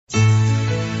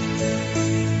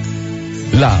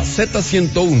La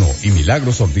Z101 y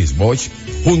Milagros Ortiz Bosch,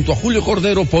 junto a Julio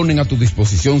Cordero, ponen a tu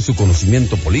disposición su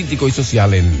conocimiento político y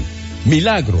social en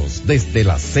Milagros desde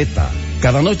la Z,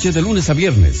 cada noche de lunes a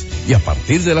viernes y a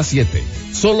partir de las 7,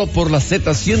 solo por la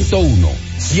Z101,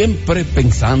 siempre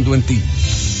pensando en ti.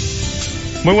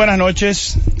 Muy buenas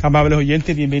noches, amables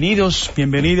oyentes,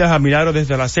 bienvenidas a Milagros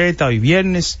desde la Z. Hoy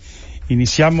viernes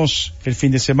iniciamos el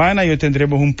fin de semana y hoy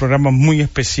tendremos un programa muy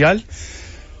especial.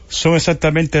 Son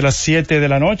exactamente las 7 de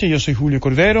la noche, yo soy Julio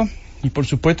Cordero y por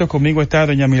supuesto conmigo está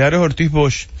doña Milagros Ortiz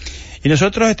Bosch y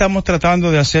nosotros estamos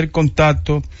tratando de hacer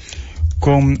contacto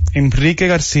con Enrique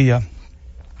García,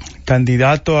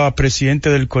 candidato a presidente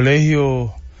del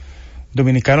Colegio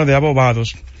Dominicano de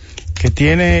Abogados, que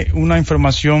tiene una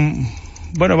información,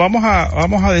 bueno, vamos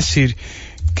a decir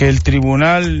que el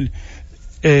Tribunal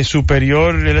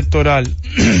Superior Electoral,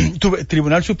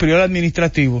 Tribunal Superior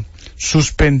Administrativo,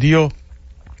 suspendió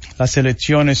las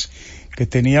elecciones que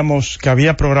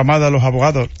había programado a los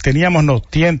abogados,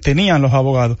 tenían los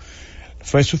abogados,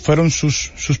 fueron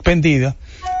suspendidas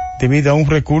debido a un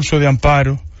recurso de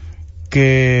amparo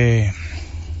que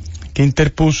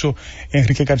interpuso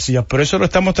Enrique García. Por eso lo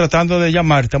estamos tratando de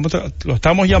llamar, lo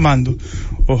estamos llamando,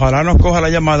 ojalá nos coja la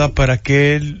llamada para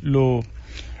que él lo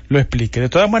explique. De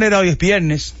todas maneras, hoy es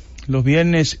viernes, los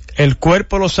viernes el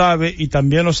cuerpo lo sabe y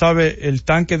también lo sabe el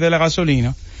tanque de la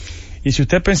gasolina. Y si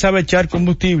usted pensaba echar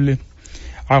combustible,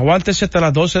 aguántese hasta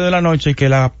las 12 de la noche que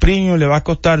la premium le va a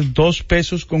costar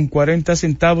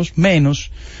 $2.40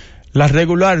 menos, la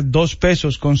regular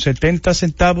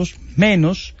 $2.70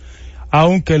 menos,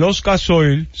 aunque los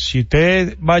gasoil, si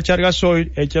usted va a echar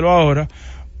gasoil, échelo ahora,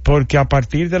 porque a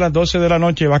partir de las 12 de la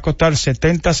noche va a costar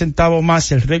 70 centavos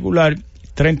más el regular,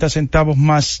 30 centavos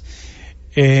más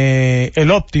el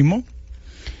óptimo,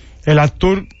 el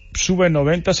Actur sube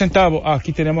 90 centavos.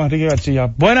 Aquí tenemos a Enrique García.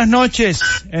 Buenas noches,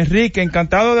 Enrique,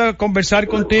 encantado de conversar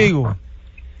contigo.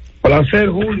 Placer,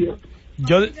 Julio.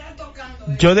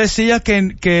 Yo decía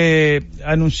que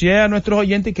anuncié a nuestros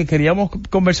oyentes que queríamos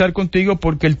conversar contigo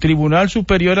porque el Tribunal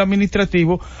Superior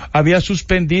Administrativo había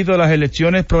suspendido las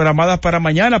elecciones programadas para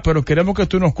mañana, pero queremos que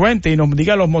tú nos cuentes y nos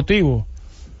digas los motivos.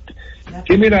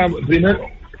 Sí, mira, primero,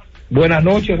 buenas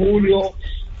noches, Julio,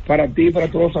 para ti, para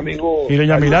todos los amigos. Y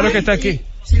doña Milagro que está aquí.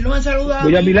 Si no me saluda.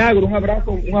 Doña Milagro, un abrazo.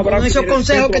 Con esos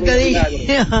consejos que te di.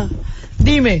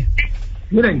 Dime.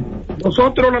 Miren,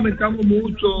 nosotros lamentamos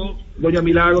mucho, doña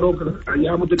Milagro, que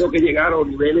hayamos tenido que llegar a los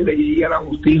niveles de ir a la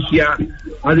justicia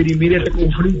a dirimir este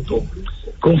conflicto.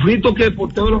 Conflicto que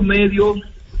por todos los medios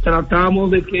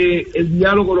tratamos de que el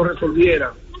diálogo lo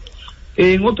resolviera.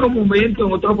 En otros momentos,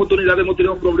 en otras oportunidades hemos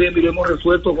tenido problemas y lo hemos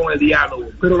resuelto con el diálogo,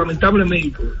 pero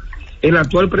lamentablemente el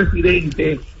actual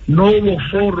presidente no hubo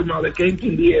forma de que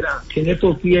entendiera que en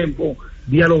estos tiempos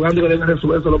dialogando deben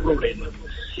resolverse los problemas.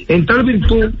 En tal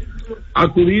virtud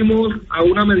acudimos a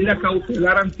una medida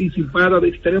cautelar anticipada de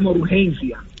extrema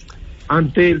urgencia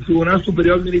ante el Tribunal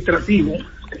Superior Administrativo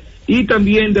y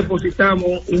también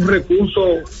depositamos un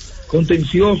recurso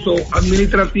contencioso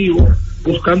administrativo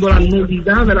buscando la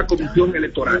nulidad de la comisión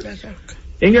electoral,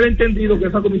 en el entendido que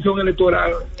esa comisión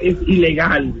electoral es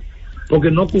ilegal porque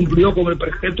no cumplió con el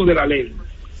precepto de la ley.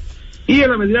 Y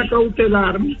en la medida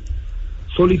cautelar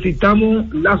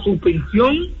solicitamos la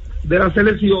suspensión de las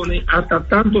elecciones hasta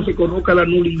tanto se conozca la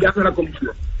nulidad de la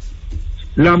comisión.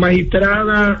 La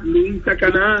magistrada Luisa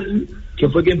Canán, que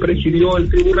fue quien presidió el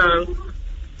tribunal,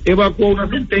 evacuó una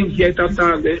sentencia esta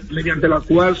tarde mediante la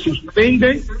cual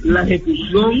suspende la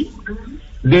ejecución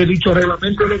de dicho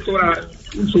reglamento electoral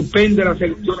y suspende las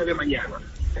elecciones de mañana.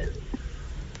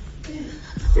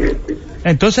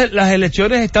 Entonces las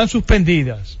elecciones están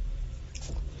suspendidas.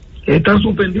 Están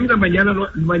suspendidas,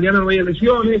 mañana no hay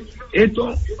elecciones.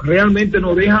 Esto realmente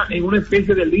nos deja en una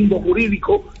especie de limbo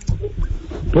jurídico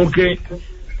porque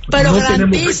pero no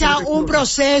garantiza un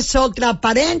proceso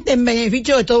transparente en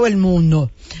beneficio de todo el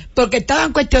mundo, porque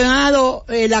estaban cuestionados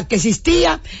la que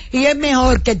existía y es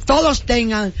mejor que todos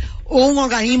tengan un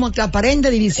organismo transparente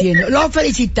diciendo, los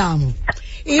felicitamos.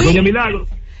 Y doña Milagro,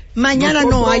 mañana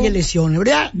no hay elecciones,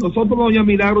 ¿verdad? Nosotros, doña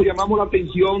Milagro, llamamos la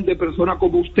atención de personas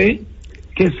como usted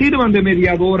que sirvan de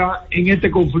mediadora en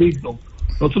este conflicto.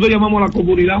 Nosotros llamamos a la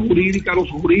comunidad jurídica, a los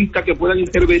juristas que puedan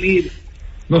intervenir.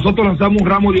 Nosotros lanzamos un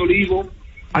ramo de olivo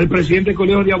al presidente del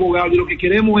Colegio de Abogados y lo que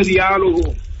queremos es diálogo,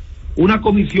 una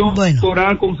comisión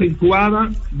electoral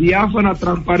consensuada, diáfana,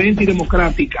 transparente y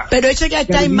democrática. Pero eso ya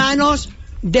está en manos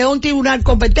de un tribunal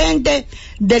competente,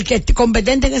 del que es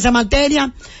competente en esa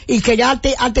materia y que ya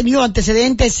ha tenido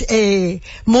antecedentes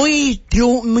muy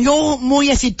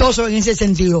exitosos en ese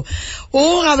sentido.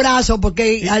 Un abrazo,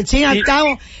 porque al fin y al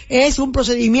cabo es un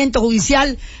procedimiento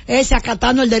judicial, es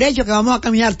acatando el derecho que vamos a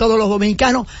caminar todos los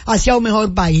dominicanos hacia un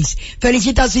mejor país.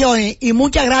 Felicitaciones y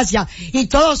muchas gracias, y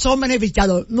todos son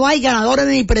beneficiados, no hay ganadores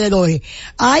ni perdedores,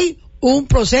 hay un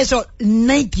proceso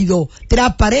nítido,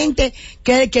 transparente,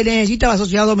 que es el que necesita la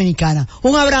sociedad dominicana.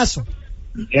 Un abrazo.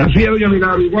 Así es, doña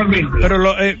Milagro, igualmente.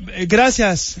 Pero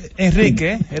gracias,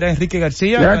 Enrique. Era Enrique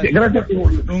García. Gracias.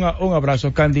 Un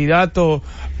abrazo. Candidato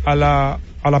a la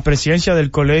presidencia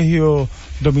del Colegio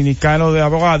Dominicano de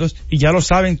Abogados. Y ya lo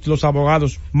saben los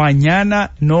abogados,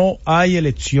 mañana no hay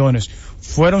elecciones.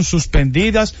 Fueron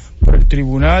suspendidas por el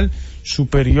Tribunal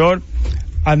Superior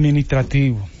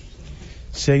Administrativo.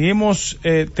 Seguimos,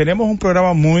 tenemos un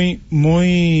programa muy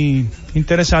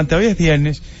interesante. Hoy es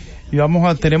viernes y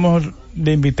tenemos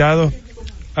de invitados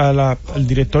al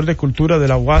director de cultura de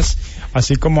la UAS,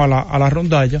 así como a la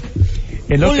rondalla.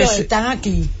 Julio, están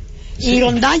aquí. Sí. Y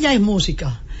rondalla es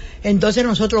música. Entonces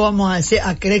nosotros vamos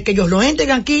a querer que ellos lo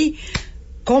entren aquí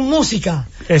con música.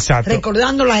 Exacto.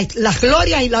 Recordando las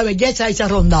glorias y la belleza de esa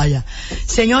rondalla.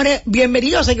 Señores,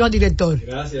 bienvenidos, señor director.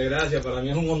 Gracias. Para mí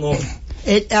es un honor.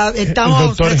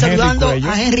 Estamos saludando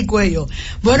a Henry Cuello.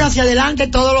 Bueno, hacia adelante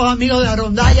todos los amigos de la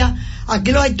rondalla,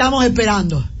 aquí los estamos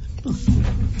esperando.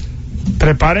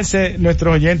 Prepárense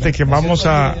nuestros oyentes que vamos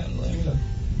a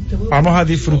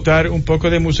disfrutar un poco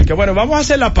de música. Bueno, vamos a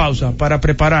hacer la pausa para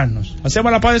prepararnos.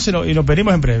 Hacemos la pausa y nos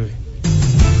venimos en breve.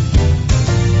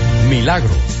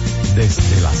 Milagros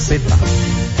desde la Z.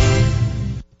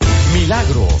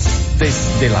 Milagros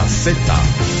desde la Z.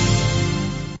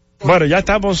 Bueno, ya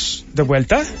estamos de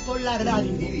vuelta. Por la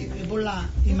radio, por la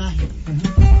imagen.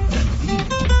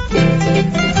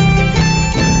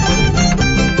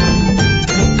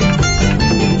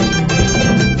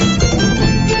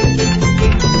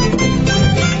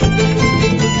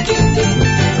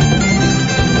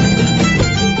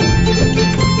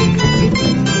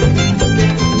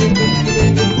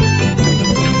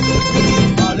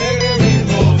 Alegre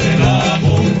ritmo de la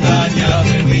montaña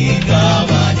de mi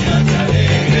cabaña, que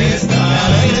alegre está.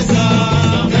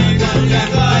 Me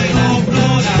traigo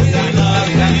flores de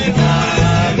Navidad,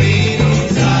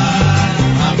 caminos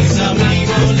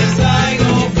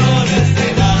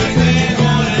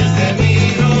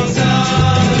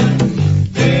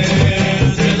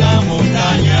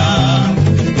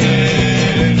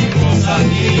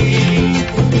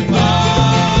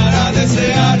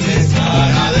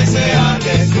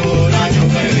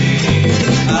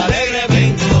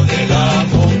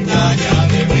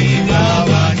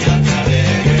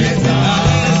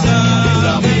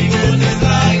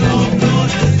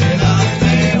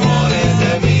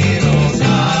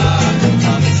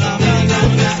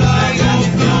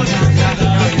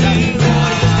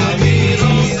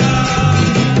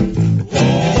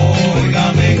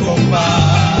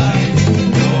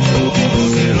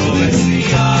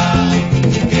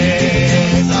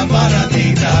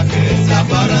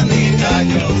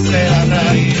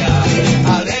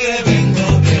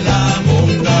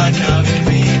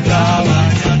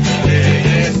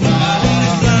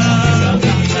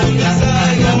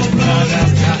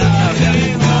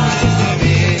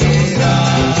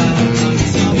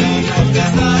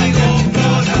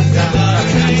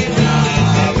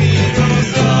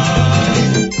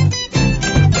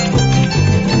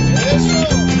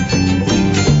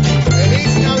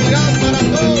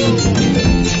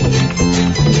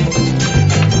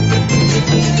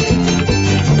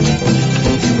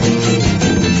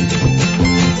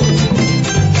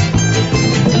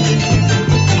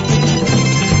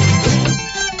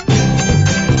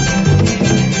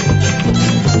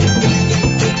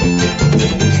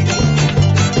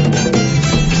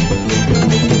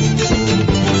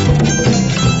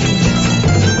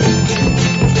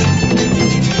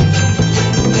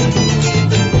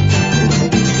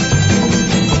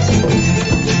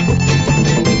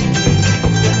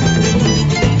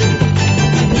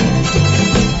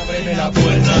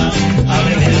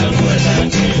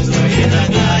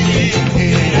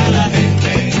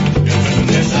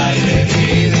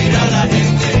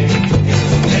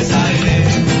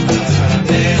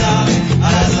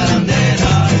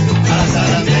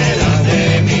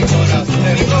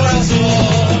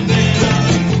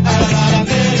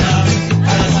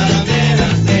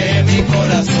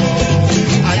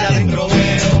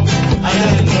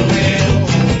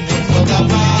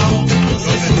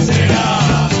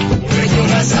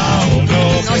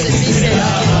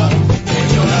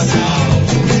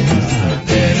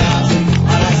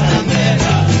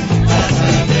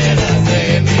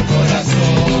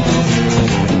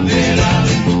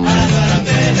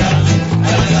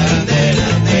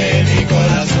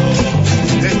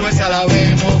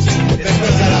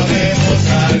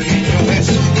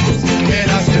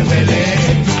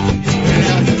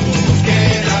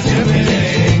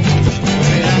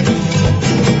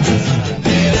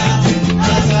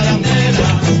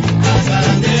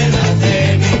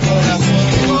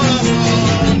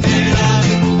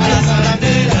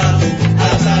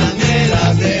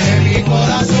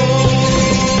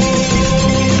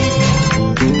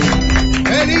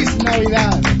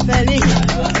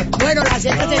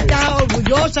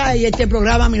bienvenidos a este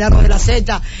programa Milagros de la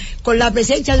Z, con la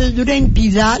presencia de una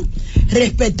entidad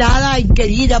respetada y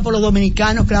querida por los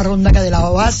dominicanos, que es la rondalla de la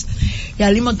OAS, y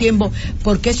al mismo tiempo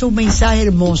porque es un mensaje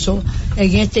hermoso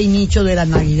en este inicio de la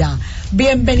Navidad.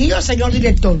 Bienvenido, señor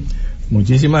director.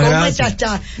 Muchísimas gracias. ¿Cómo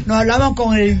está? Nos hablamos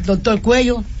con el doctor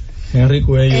Cuello. Henry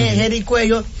Cuello. Henry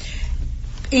Cuello.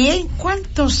 ¿Y en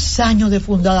cuántos años de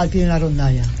fundada tiene la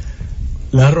rondalla?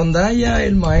 La rondalla,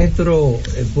 el maestro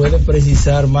puede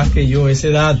precisar más que yo ese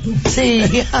dato. Sí,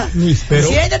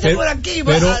 siéntate por aquí,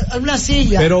 a una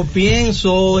silla. Pero pienso,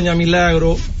 doña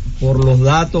Milagro, por los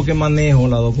datos que manejo,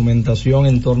 la documentación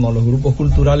en torno a los grupos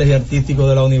culturales y artísticos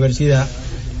de la universidad,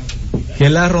 que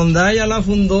la rondalla la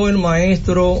fundó el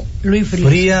maestro Luis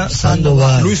Fría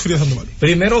Sandoval. Luis Fría Sandoval.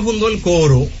 Primero fundó el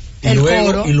coro.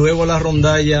 Y luego la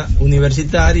rondalla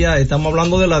universitaria. Estamos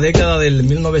hablando de la década del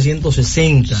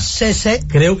 1960.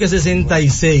 Creo que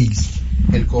 66.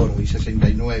 El coro, y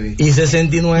 69. Y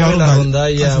 69 la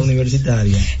rondalla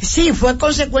universitaria. Sí, fue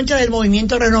consecuencia del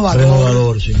movimiento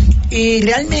renovador. Sí. Y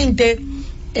realmente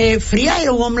Fría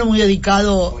era un hombre muy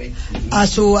dedicado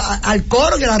al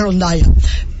coro y a la rondalla.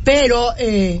 Pero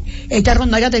esta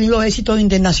rondalla ha tenido éxitos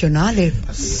internacionales.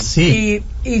 Sí.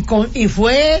 Y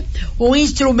fue un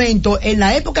instrumento en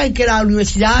la época en que la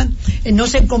universidad no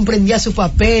se comprendía su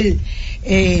papel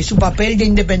de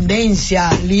independencia,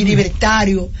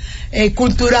 libertario,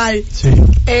 cultural. Sí.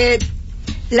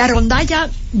 La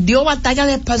rondalla dio batalla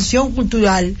de expansión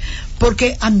cultural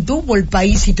porque anduvo el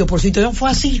país sitio por sitio. ¿No fue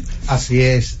así? Así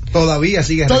es. Todavía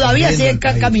sigue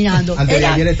caminando. Antes de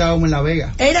ayer estábamos en La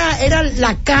Vega. Era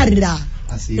la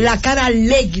cara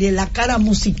alegre, la cara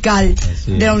musical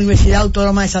de la Universidad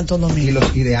Autónoma de Santo Domingo. Y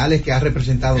los ideales que ha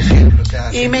representado siempre.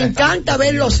 Y me encanta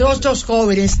ver los rostros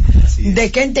jóvenes de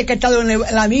gente que ha estado en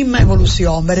la misma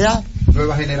evolución, ¿verdad?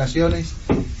 Nuevas generaciones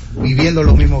viviendo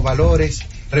los mismos valores,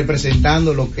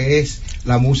 representando lo que es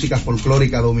la música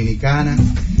folclórica dominicana,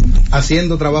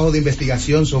 haciendo trabajo de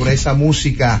investigación sobre esa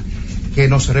música que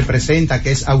nos representa,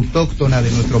 que es autóctona de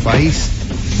nuestro país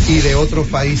y de otros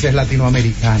países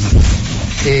latinoamericanos.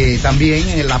 También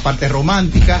en la parte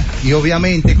romántica y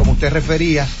obviamente, como usted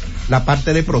refería, la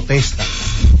parte de protesta,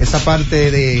 esa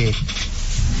parte de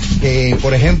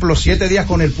por ejemplo, 7 días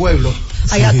con el pueblo.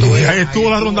 Ahí estuvo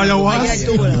la rondalla UAS.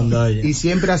 Y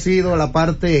siempre ha sido la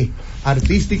parte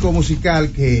artístico-musical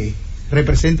que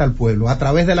representa al pueblo. A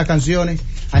través de las canciones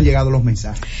han llegado los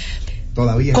mensajes.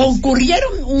 Todavía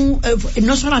concurrieron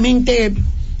no solamente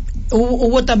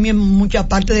hubo también mucha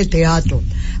parte de teatro.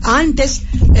 Antes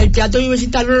el teatro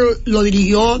universitario lo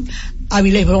dirigió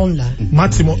Avilés Bronda,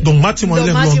 don Máximo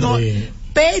Bronda.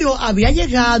 pero había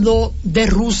llegado de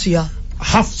Rusia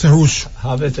Jafe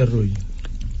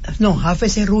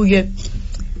Cerrulle.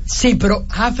 Sí, pero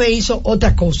Jafe hizo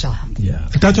otra cosa.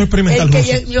 El teatro experimental.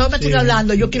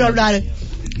 Yo quiero hablar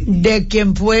de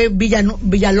quien fue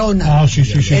Villalona,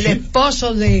 el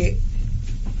esposo de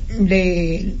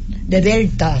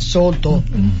Delta Soto.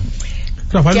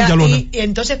 Y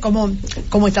entonces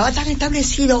como estaba tan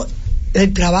establecido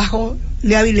el trabajo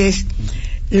de Avilés,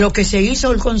 lo que se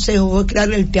hizo el consejo fue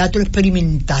crear el teatro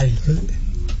experimental.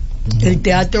 El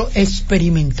teatro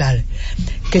experimental,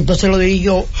 que entonces lo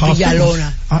dirigió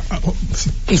Villalona.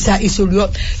 Y subió.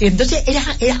 Y entonces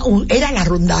era la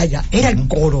rondalla, era el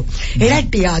coro, era el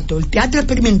teatro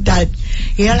experimental,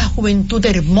 era la juventud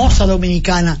hermosa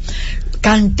dominicana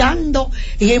cantando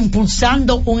y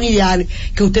impulsando un ideal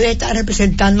que ustedes están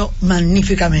representando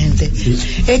magníficamente.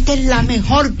 Esta es la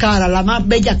mejor cara, la más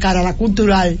bella cara, la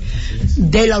cultural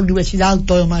de la Universidad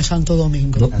Autónoma de Santo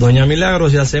Domingo. Doña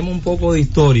Milagro, si hacemos un poco de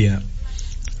historia,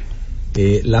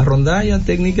 la rondalla,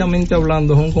 técnicamente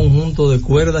hablando, es un conjunto de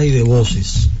cuerdas y de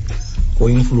voces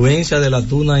con influencia de la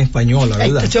tuna española,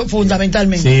 ¿verdad?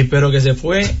 Fundamentalmente. Sí, pero que se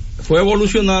fue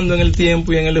evolucionando en el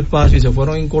tiempo y en el espacio y se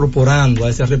fueron incorporando a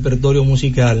ese repertorio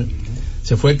musical,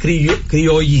 se fue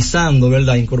criollizando,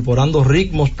 ¿verdad? Incorporando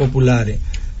ritmos populares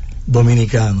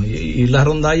dominicanos. Y la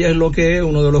rondalla es lo que es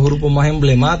uno de los grupos más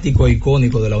emblemáticos e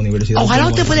icónicos de la universidad. Ojalá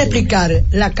usted pueda explicar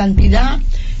la cantidad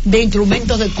de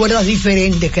instrumentos de cuerdas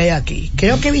diferentes que hay aquí.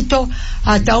 Creo que he visto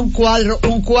hasta un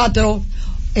cuatro,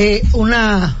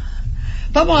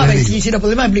 vamos a ver si lo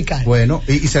podemos explicar. Bueno,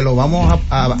 y se lo vamos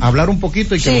a hablar un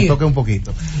poquito y que nos toque un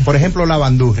poquito. Por ejemplo, la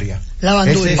bandurria.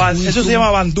 Eso se llama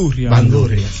bandurria.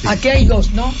 Sí. Aquí hay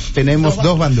dos, ¿no? Tenemos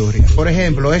dos bandurrias. Por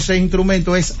ejemplo, ese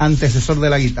instrumento es antecesor de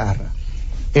la guitarra,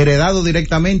 heredado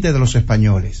directamente de los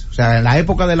españoles. O sea, en la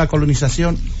época de la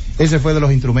colonización, ese fue de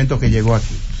los instrumentos que llegó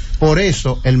aquí. Por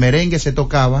eso el merengue se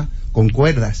tocaba con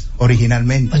cuerdas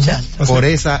originalmente, por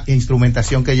esa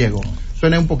instrumentación que llegó.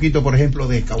 Suena un poquito, por ejemplo,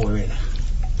 de Cabo de Vela.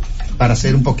 para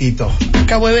hacer un poquito.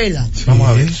 Cabo de Vela. Vamos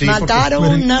a ver. Sí, mataron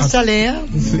porque, una salea.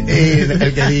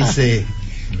 El que dice.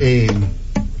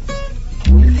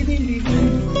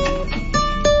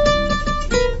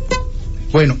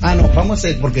 Bueno, no, vamos a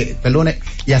hacer, porque, perdone,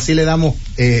 y así le damos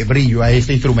brillo a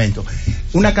este instrumento.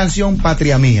 Una canción,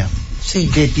 Patria Mía, sí,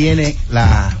 que tiene,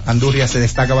 la Andurria se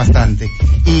destaca bastante,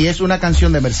 y es una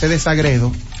canción de Mercedes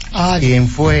Sagredo, quien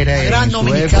fuera en su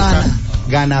época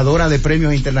ganadora de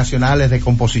premios internacionales de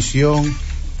composición,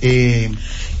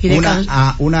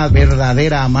 una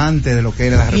verdadera amante de lo que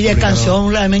era la República. Y de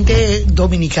canción realmente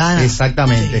dominicana.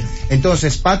 Exactamente. Sí.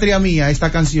 Entonces, Patria Mía,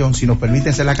 esta canción, si nos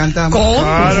permiten, se la cantamos. ¿Cómo?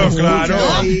 Claro, claro.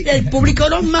 No, el público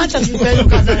nos mata si ustedes no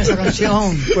cantan esa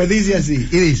canción. Pues dice así,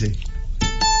 y dice.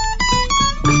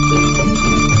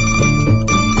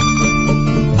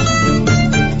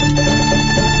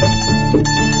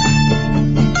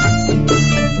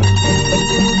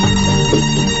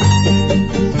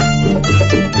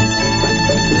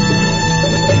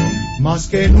 Más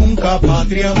que nunca,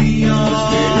 patria mía,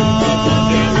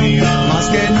 más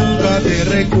que nunca te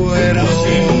recuerdo,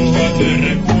 y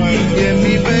en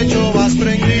mi pecho vas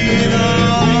prendida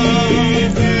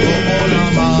como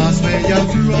la más bella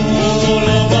flor,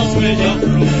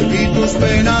 y tus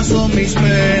penas son mis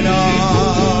penas,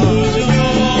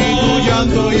 y tu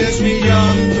llanto y es mi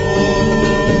llanto,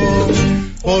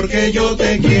 porque yo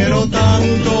te quiero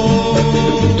tanto,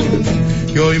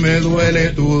 que hoy me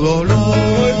duele tu dolor.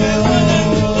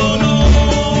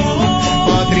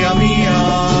 Patria mía,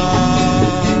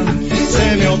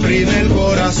 se me oprime el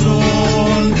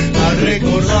corazón al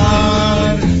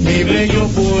recordar mi bello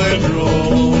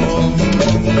pueblo.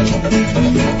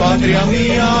 Patria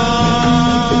mía,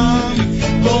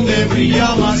 donde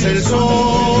brilla más el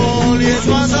sol y es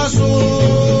más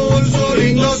azul su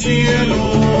lindo cielo.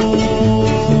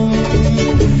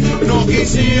 No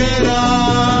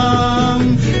quisiera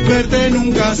verte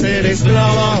nunca ser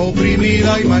esclava,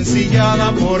 oprimida y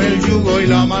mancillada por el yugo y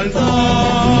la maldad.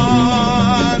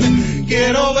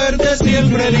 Quiero verte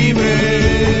siempre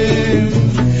libre,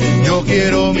 yo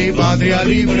quiero mi patria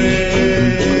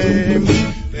libre,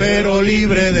 pero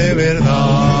libre de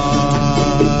verdad.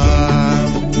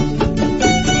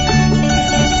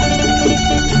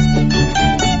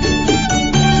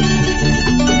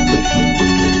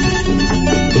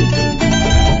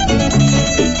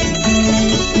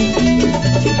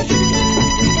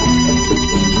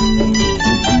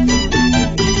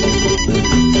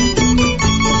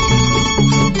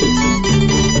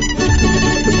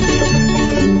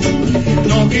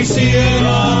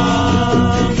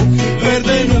 Quisiera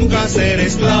verte nunca ser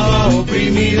esclava,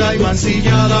 oprimida y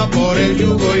mancillada por el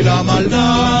yugo y la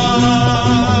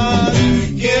maldad.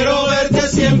 Quiero verte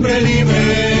siempre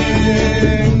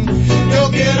libre, yo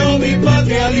quiero mi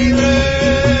patria libre,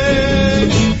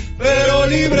 pero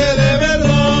libre de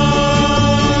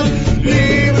verdad,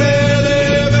 libre de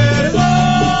verdad.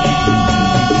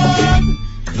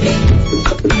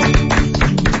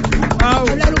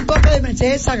 Hablar un poco de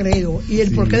Mercedes Sagredo y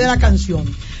el porqué de la canción.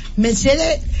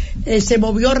 Mercedes se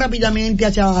movió rápidamente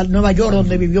hacia Nueva York,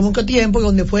 donde vivió mucho tiempo y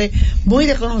donde fue muy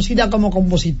reconocida como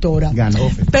compositora.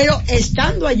 Ganó. Pero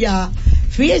estando allá,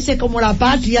 fíjense cómo la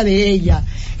patria de ella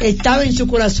estaba en su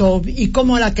corazón y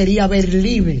cómo la quería ver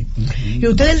libre. Y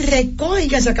ustedes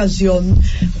recogen esa canción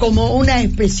como una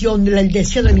expresión del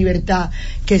deseo de libertad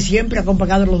que siempre ha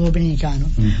acompañado a los dominicanos.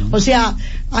 O sea,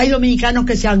 hay dominicanos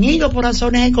que se han ido por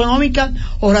razones económicas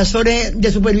o razones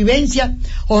de supervivencia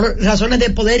o razones de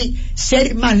poder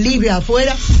ser más libres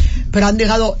afuera, pero han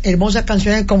dejado hermosas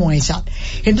canciones como esa.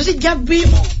 Entonces ya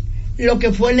vimos lo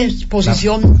que fue la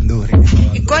exposición.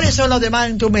 ¿Y cuáles son los demás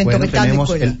instrumentos que están tenemos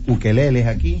dispuestos? El ukelele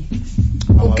aquí.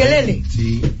 ¿Ukelele?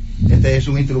 Sí, este es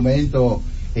un instrumento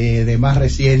de más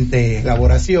reciente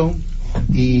elaboración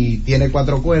y tiene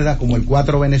 4 cuerdas como el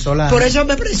 4 venezolano. Por eso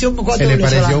me pareció un 4 venezolano.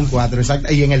 Se le pareció un 4,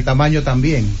 exacto, y en el tamaño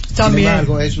también. Sin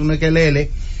embargo, es un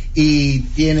ukelele y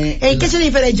tiene... ¿En qué se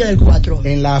diferencia del 4?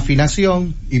 En la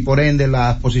afinación y por ende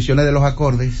las posiciones de los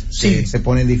acordes se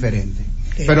ponen diferentes.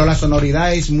 Pero la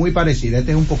sonoridad es muy parecida.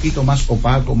 Este es un poquito más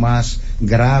opaco, más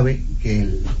grave que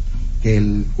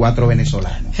el 4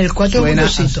 venezolano. El 4 suena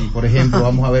así. Por ejemplo,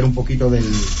 vamos a ver un poquito del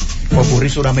popurrí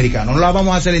suramericano. No la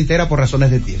vamos a hacer entera por razones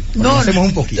de tiempo. No, hacemos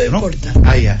un poquito, ¿no?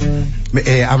 Ahí ya.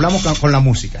 Hablamos con la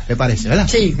música, ¿te parece, verdad?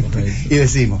 Sí. Y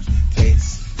decimos,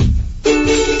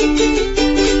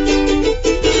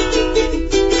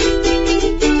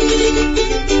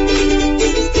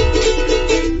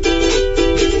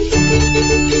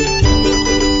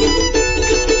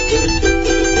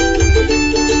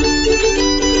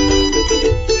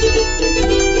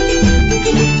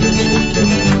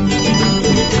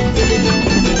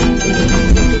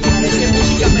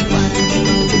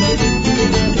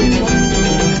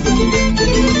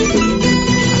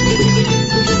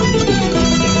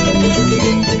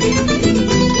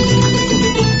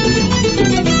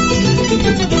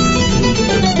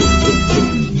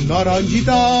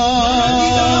 Naranjita,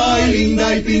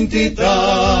 linda y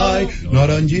pintita,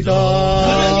 naranjita,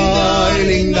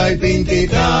 linda y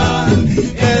pintita.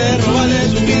 Que robarle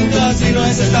su quinta si no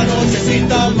es esta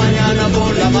nochecita, mañana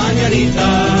por la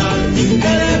mañanita.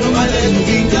 Que robarle su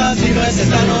quinta si no es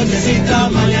esta nochecita,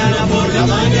 mañana por la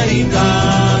mañanita.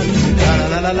 La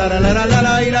la la la la la la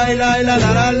la la la la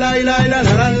la la la la la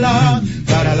la la.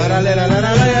 La la la la la la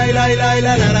la la la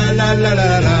la la la la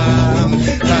la la.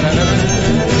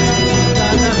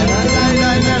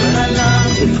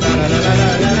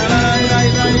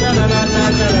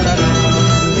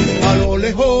 A lo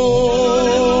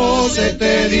lejos se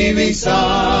te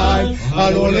divisa,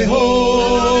 a lo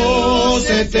lejos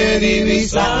se te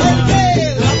divisa.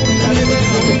 La punta de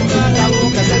tu pinta, la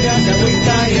boca se te hace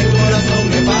agüita y el corazón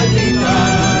me palpita.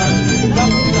 La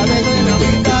punta de tu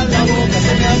pinta, la boca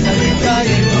se me hace agüita y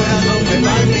el corazón me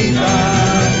palpita.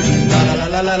 La la la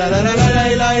la la la la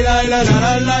la la la la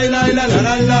la la la la la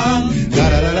la la. La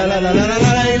la la la la la la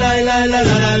la la la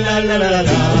la la la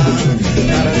la.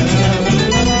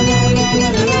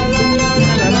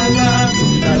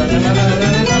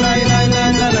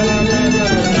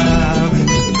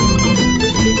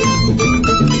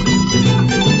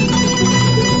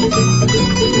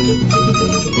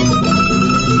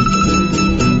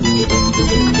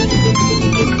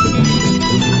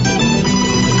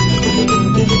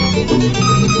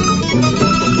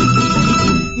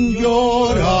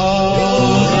 Llorar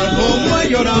como he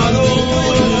llorado,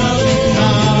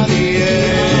 nadie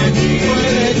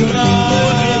puede llorar.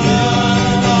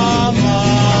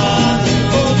 Amar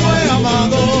como he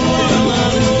amado,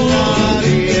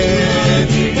 nadie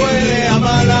puede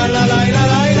amar. La la la la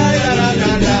la la la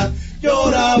la la.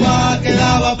 Lloraba que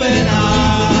daba pena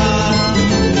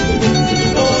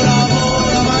por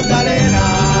amor a Magdalena,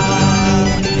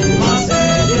 mas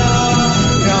ella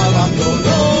me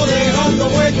abandonó dejando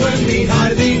hueco en mi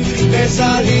jardín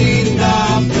esa linda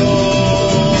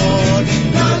flor.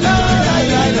 La la la la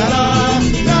la la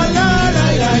la la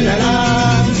la la la la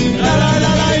la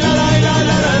la la la la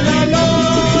la la.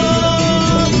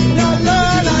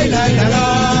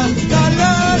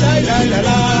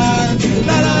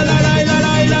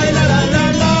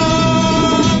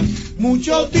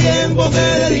 Mucho tiempo te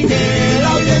dediqué,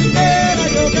 la vida entera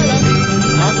yo te la di,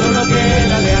 a solo que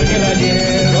la de aquel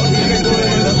ayer, los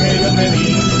recuerdos que yo te di.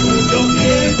 Mucho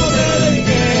tiempo te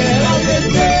dediqué, la vida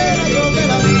entera yo te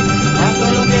la di, a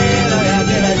solo que la de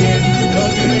aquel ayer,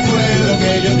 los recuerdos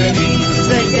que yo te di.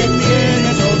 Sé que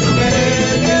tienes otro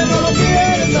querer, que no lo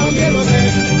quieres, también lo sé.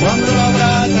 Cuando lo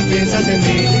abrazas piensas en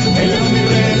mí, en los mil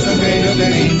besos que yo te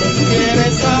di.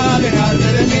 Quieres alejarte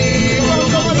de mí,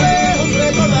 como lejos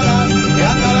recordarás, que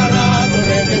a cada rato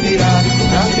repetirás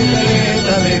la simple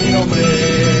letra de mi nombre.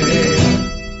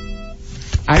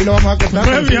 Ahí lo vamos a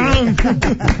contar. Muy bien.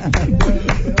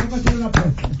 Vamos a hacer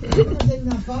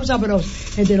una pausa, pero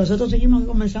entre nosotros seguimos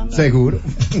comenzando. Seguro.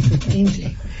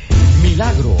 15.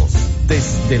 Milagros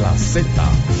desde la Z.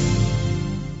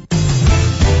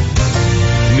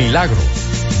 Milagros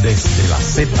desde la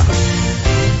Z.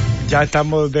 Ya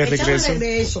estamos de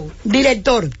regreso.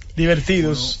 Director.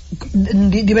 Divertidos.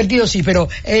 Divertido sí, pero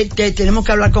tenemos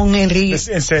que hablar con Henry.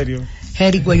 En serio.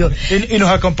 Henry Cuello. Y nos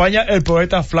acompaña el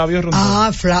poeta Flavio Rondón.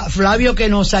 Ah, Flavio, que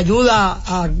nos ayuda,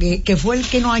 que fue el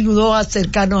que nos ayudó a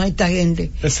acercarnos a esta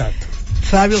gente. Exacto.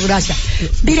 Flavio, gracias.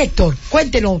 Director,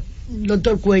 cuéntenos,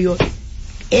 doctor Cuello,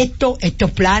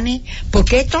 estos planes,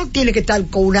 porque esto tiene que estar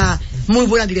con una muy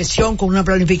buena dirección, con una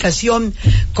planificación,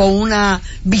 con una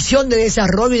visión de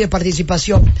desarrollo y de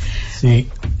participación. Sí,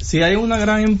 hay una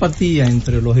gran empatía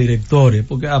entre los directores,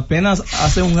 porque apenas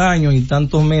hace un año y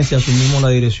tantos meses asumimos la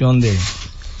dirección de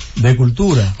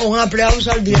Cultura. Un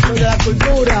aplauso al director de la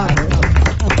Cultura.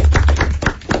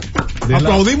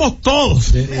 Aplaudimos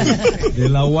todos. De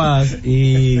la UAS,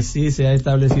 y sí se ha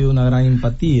establecido una gran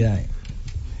empatía.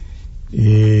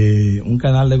 Un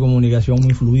canal de comunicación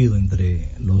muy fluido entre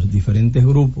los diferentes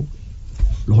grupos,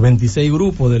 los 26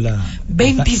 grupos de la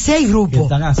 26 grupos que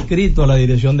están adscritos a la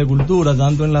dirección de Cultura,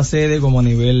 tanto en la sede como a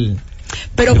nivel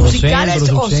pero musicales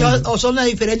centros, o son de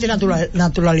diferente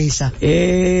naturaleza.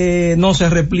 No se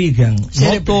replican,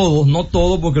 no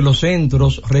todos, porque los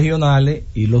centros regionales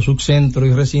y los subcentros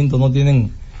y recintos no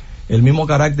tienen el mismo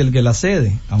carácter que la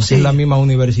sede, aunque es la misma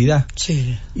universidad.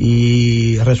 Sí.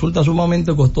 Y resulta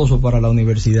sumamente costoso para la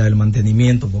universidad el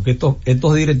mantenimiento, porque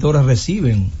estos directores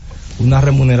reciben una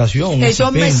remuneración.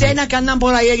 Esos mecenas que andan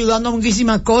por ahí ayudando a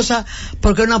muchísimas cosas,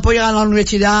 porque no apoyan a la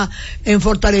universidad en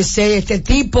fortalecer este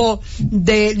tipo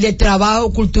de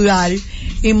trabajo cultural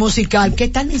y musical que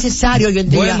es tan necesario hoy en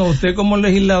día. Bueno, usted como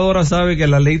legisladora sabe que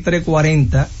la ley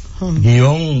 340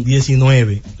 guión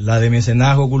 19, la de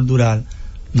mecenazgo cultural,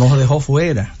 nos dejó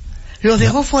fuera. ¿Los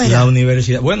dejó fuera? La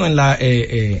universidad. Bueno, en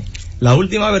la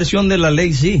última versión de la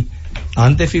ley sí.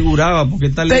 Antes figuraba, porque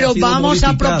esta ley pero ha sido vamos a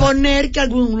modificada. proponer que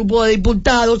algún grupo de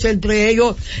diputados, entre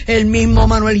ellos el mismo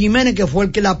Manuel Jiménez, que fue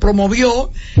el que la promovió,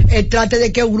 trate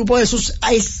de que un grupo de sus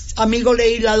amigos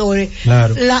legisladores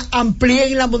la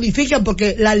amplíen y la modifiquen,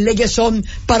 porque las leyes son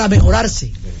para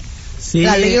mejorarse. Sí,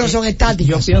 las leyes no son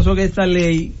estáticas. Yo pienso que esta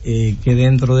ley, que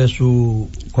dentro de su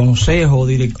consejo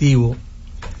directivo,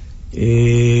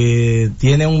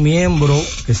 tiene un miembro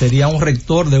que sería un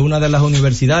rector de una de las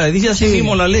universidades. Dice así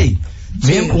mismo la ley.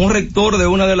 Un rector de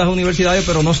una de las universidades,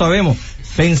 pero no sabemos.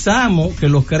 Pensamos que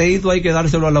los créditos hay que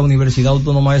dárselo a la Universidad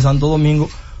Autónoma de Santo Domingo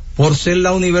por ser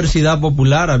la universidad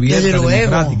popular, abierta,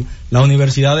 democrática, la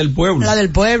universidad del pueblo. La del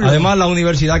pueblo. Además, la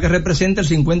universidad que representa el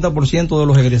 50% de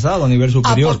los egresados a nivel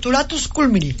superior. Apostulatus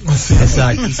culmini.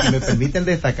 Exacto. Y si me permiten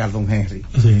destacar, don Henry,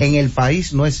 en el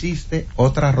país no existe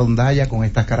otra rondalla con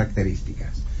estas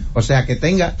características. O sea, que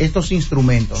tenga estos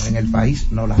instrumentos en el país,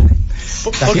 no la hay.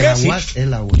 O sea, que la UAS es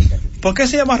la única. ¿Por qué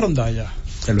se llama rondalla?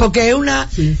 Porque es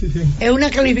una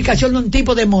calificación de un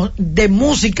tipo de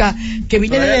música que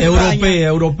viene de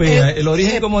europea. El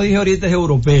origen, como dije ahorita, es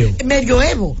europeo.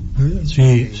 Medioevo.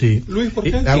 Sí. Luis, ¿por qué?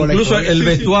 Incluso el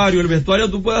vestuario,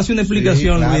 tú puedes hacer una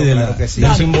explicación, claro, Luis,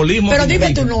 del simbolismo. Pero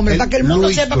dime tu nombre, para que el mundo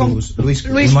sepa cómo. Luis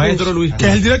el maestro Luis, que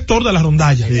es el director de la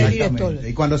rondalla. Exactamente.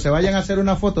 Y cuando se vayan a hacer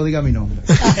una foto, diga mi nombre.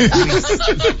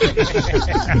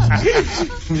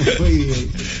 Muy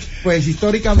bien. Pues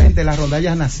históricamente las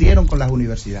rondallas nacieron con las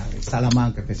universidades,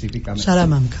 Salamanca específicamente.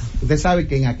 Salamanca. Usted sabe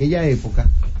que en aquella época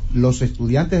los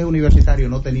estudiantes universitarios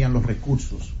no tenían los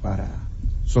recursos para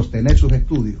sostener sus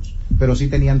estudios, pero sí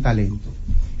tenían talento.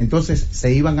 Entonces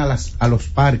se iban a los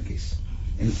parques,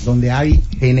 donde hay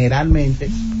generalmente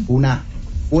una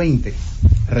fuente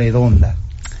redonda.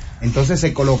 Entonces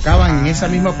se colocaban en esa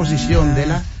misma posición de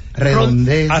la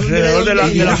redondez alrededor de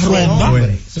la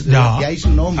ronda. Y ahí su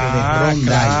nombre de ronda.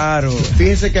 Claro.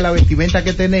 Fíjense que la vestimenta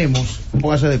que tenemos,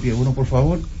 póngase de pie uno por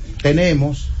favor,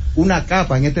 tenemos una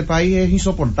capa en este país, es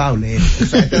insoportable. O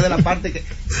sea, esta es de la parte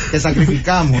que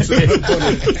sacrificamos.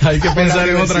 Hay que pensar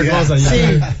en otra cosa ya. Sí.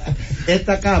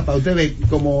 Esta capa, usted ve,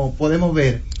 como podemos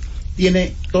ver,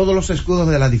 tiene todos los escudos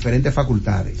de las diferentes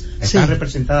facultades. Están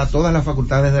representadas todas las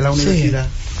facultades de la universidad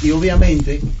y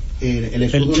obviamente el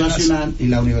escudo nacional y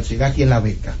la universidad quien la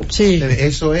beca.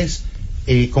 Eso es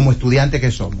como estudiantes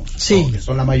que somos, que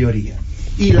son la mayoría.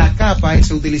 Y la capa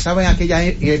se utilizaba en aquella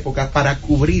época para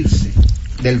cubrirse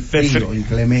del frío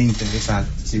inclemente de esa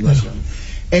situación.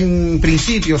 En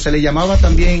principio se le llamaba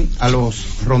también a los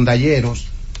rondalleros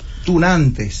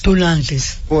tunantes.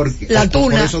 Porque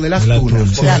por eso de las tunas.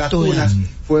 Porque las tunas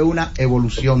fue una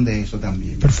evolución de eso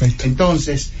también. Perfecto.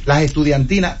 Entonces, las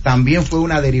estudiantinas también fue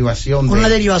una derivación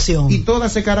derivación. Y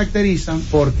todas se caracterizan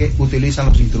porque utilizan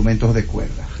los instrumentos de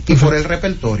cuerda. Y por el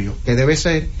repertorio, que debe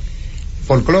ser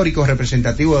folclórico,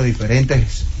 representativo de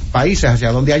diferentes países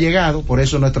hacia donde ha llegado. Por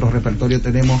eso nuestro repertorio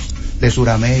tenemos de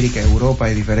Sudamérica, Europa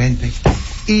y diferentes.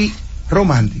 Y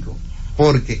romántico,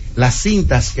 porque las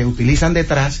cintas que utilizan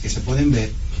detrás, que se pueden ver,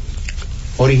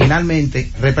 originalmente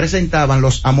representaban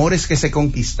los amores que se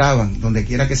conquistaban donde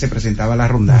quiera que se presentaba la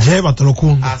rondalla. Llévatelo,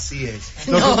 Cundo. Así es.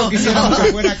 Nosotros quisiéramos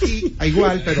que fuera aquí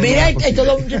igual, pero mira, no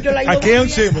todo muchacho la ha ido aquí es un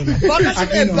símbolo.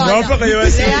 No, porque yo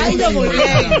decía, le ha ido muy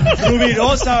bien.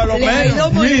 Rubirosa, lo le ha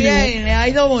ido muy bien, le ha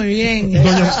ido muy bien.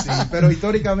 Sí, pero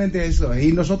históricamente eso es.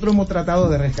 Y nosotros hemos tratado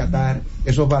de rescatar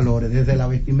esos valores desde la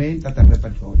vestimenta hasta el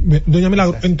repertorio. Doña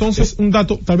Milagro, entonces un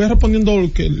dato, tal vez respondiendo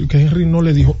lo que Henry no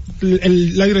le dijo.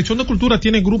 La Dirección de Cultura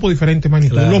tiene grupos diferentes,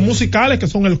 manito. Claro. Los musicales, que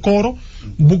son el coro,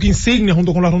 buque insignia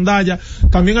junto con la rondalla.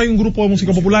 También hay un grupo de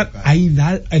música popular. Ahí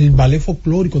da el ballet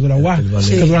folclórico de la UAS,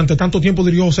 que durante tanto tiempo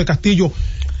dirigió José Castillo,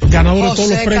 ganador de todos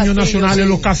los premios nacionales,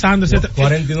 los Casandres, etc.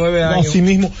 49 años. Así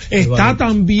mismo. Está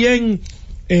también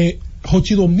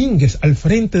Jochi Domínguez al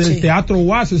frente del Teatro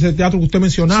UAS, ese teatro que usted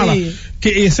mencionaba,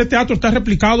 que ese teatro está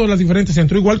replicado en los diferentes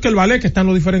centros, igual que el ballet que está en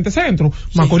los diferentes centros.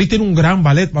 Macorís tiene un gran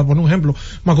ballet, para poner un ejemplo.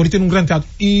 Macorís tiene un gran teatro.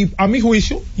 Y a mi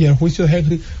juicio, y el juicio de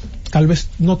Henry, tal vez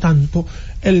no tanto,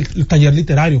 el taller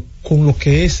literario, con lo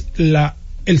que es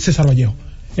el César Vallejo,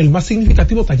 el más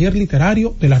significativo taller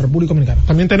literario de la República Dominicana.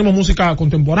 También tenemos música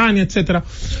contemporánea, etcétera,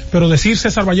 pero decir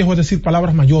César Vallejo es decir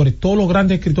palabras mayores. Todos los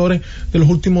grandes escritores de los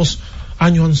últimos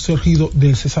años han surgido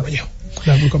del César Vallejo, de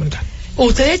la República Dominicana.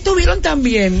 Ustedes tuvieron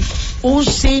también un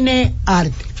cine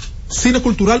arte. Cine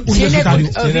cultural universitario,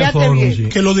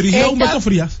 que lo dirigía Humberto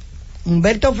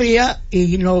Frías,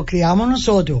 y lo creamos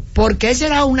nosotros, porque esa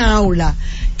era una aula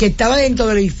que estaba dentro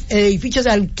del edificio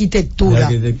de arquitectura,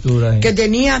 que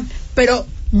tenía, pero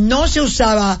no se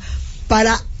usaba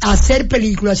para hacer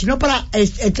películas, sino para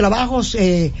trabajos,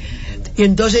 y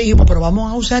entonces dijimos, pero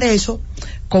vamos a usar eso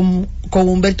con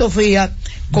Humberto Frías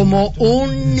como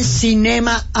un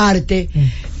cinema arte,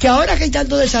 que ahora que hay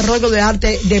tanto desarrollo de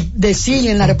arte de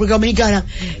cine en la República Dominicana,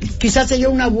 quizás sería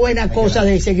una buena cosa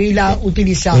de seguirla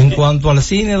utilizando. En cuanto al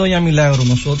cine, doña Milagro,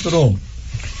 nosotros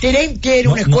tiene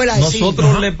una escuela de cine.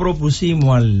 Nosotros le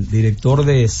propusimos al director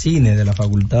de cine de la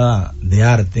Facultad de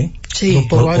Arte, sí,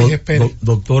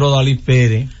 doctor Odalis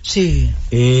Pérez, sí,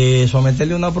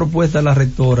 someterle una propuesta a la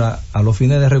rectora a los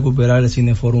fines de recuperar el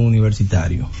Cineforum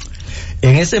Universitario.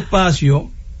 En ese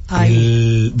espacio,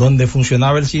 donde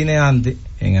funcionaba el cine antes,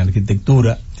 en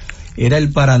arquitectura, era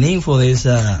el paraninfo de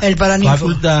esa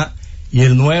facultad, y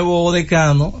el nuevo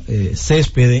decano,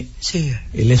 Céspedes, sí,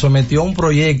 le sometió un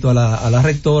proyecto a la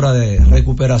rectora de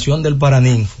recuperación del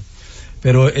paraninfo.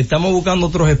 Pero estamos buscando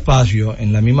otros espacios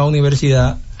en la misma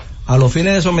universidad a los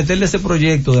fines de someterle ese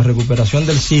proyecto de recuperación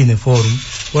del Cineforum,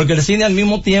 porque el cine, al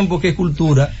mismo tiempo que es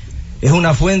cultura, es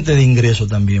una fuente de ingreso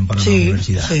también para la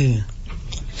universidad. Sí.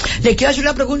 Le quiero hacer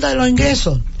una pregunta de los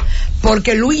ingresos,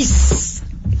 porque Luis,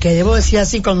 que debo decir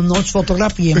así cuando nos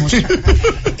fotografiemos,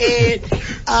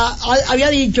 había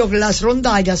dicho que las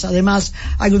rondallas además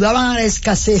ayudaban a la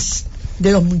escasez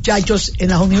de los muchachos en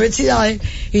las universidades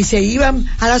y se iban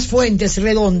a las fuentes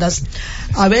redondas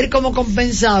a ver cómo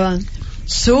compensaban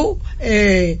su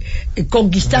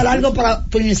conquistar algo para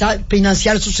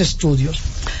financiar sus estudios.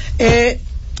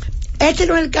 Este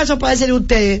no es el caso, parece, de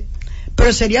ustedes,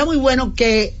 pero sería muy bueno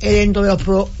que dentro de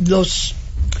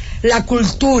la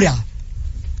cultura,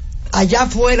 allá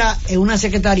afuera en una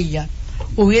secretaría,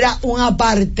 hubiera una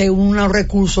parte, unos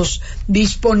recursos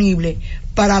disponibles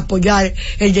para apoyar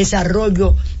el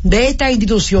desarrollo de estas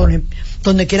instituciones,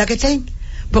 donde quiera que estén,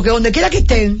 porque donde quiera que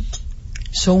estén,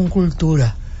 son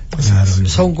cultura. Claro,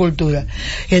 son cultura.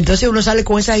 Entonces uno sale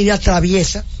con esas ideas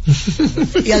traviesas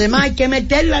y además hay que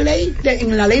meter la ley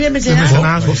en la ley de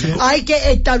mecenazgo, sí. Hay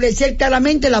que establecer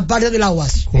claramente la parte de la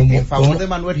UAS. En favor de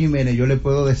Manuel Jiménez, yo le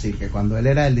puedo decir que cuando él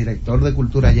era el director de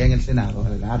cultura allá en el Senado,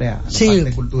 en el área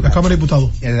de cultura, la Cámara de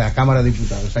Diputados, en la Cámara de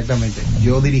Diputados, exactamente,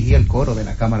 yo dirigí el coro de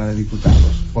la Cámara de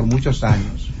Diputados por muchos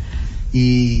años.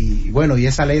 Y bueno, y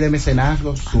esa ley de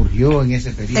mecenazgo surgió en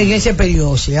ese periodo. En ese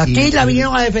periodo, sí. Aquí la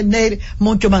vinieron a defender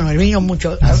mucho, Manuel, vino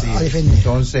mucho a defender.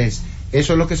 Entonces,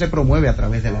 eso es lo que se promueve a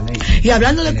través de la ley. Y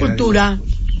hablando de cultura,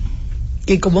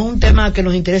 y como es un tema que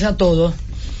nos interesa a todos,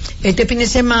 este fin de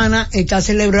semana está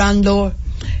celebrando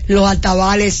los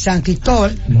altabales San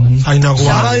Cristóbal,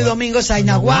 sábado y domingo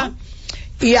Sainaguá,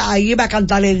 y ahí va a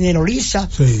cantar el Neroliza.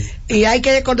 Sí. Y hay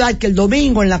que recordar que el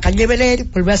domingo en la calle Beler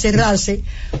vuelve a cerrarse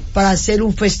para hacer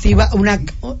un festival,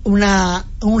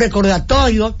 un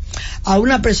recordatorio a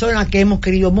una persona que hemos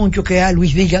querido mucho, que es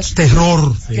Luis Díaz.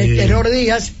 Terror. El Terror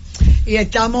Díaz. Y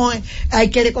hay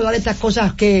que recordar estas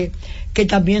cosas que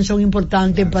también son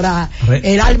importantes para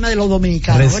el alma de los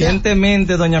dominicanos.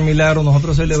 Recientemente, doña Milagro,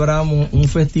 nosotros celebramos un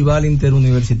festival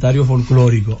interuniversitario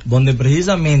folclórico, donde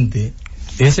precisamente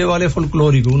ese ballet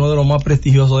folclórico, uno de los más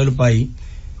prestigiosos del país,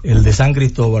 el de San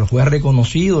Cristóbal, fue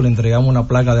reconocido, le entregamos una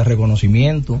placa de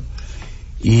reconocimiento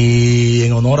y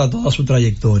en honor a toda su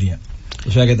trayectoria.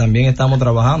 O sea que también estamos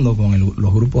trabajando con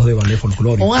los grupos de ballet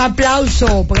folclórico. Un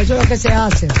aplauso, porque eso es lo que se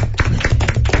hace.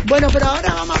 Bueno, pero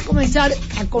ahora vamos a comenzar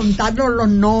a contarnos los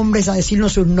nombres, a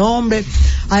decirnos sus nombres,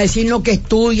 a decirnos que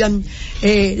estudian,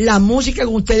 la música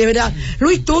con ustedes, ¿verdad?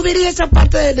 Luis, tú diriges esa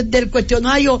parte del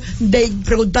cuestionario de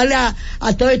preguntarle a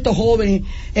todos estos jóvenes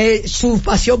su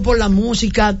pasión por la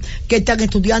música, que están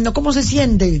estudiando, ¿cómo se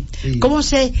sienten? Sí. ¿Cómo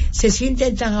se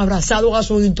sienten tan abrazados a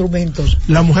sus instrumentos?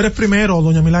 Las mujeres primero,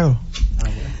 doña Milagro.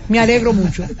 Me alegro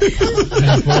mucho.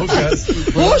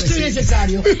 Justo y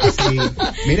necesario. Sí.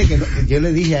 Mire que yo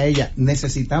le dije a ella,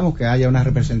 necesitamos que haya una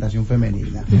representación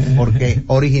femenina, porque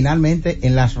originalmente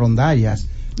en las rondallas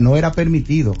no era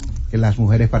permitido que las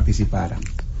mujeres participaran.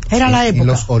 Era la época. En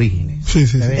los orígenes. Sí.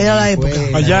 Era la época.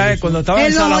 Allá cuando estaba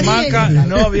en Salamanca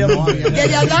no había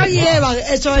desde Adán y Eva,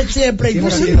 eso es siempre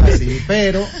imposible. Así,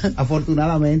 pero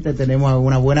afortunadamente tenemos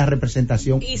una buena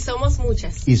representación. Y somos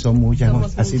muchas. Y son muchas,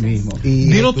 así mismo.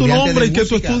 Dinos tu nombre y qué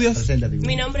tú estudias.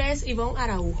 Mi nombre es Ivonne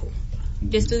Araujo.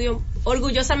 Yo estudio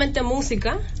orgullosamente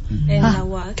música en la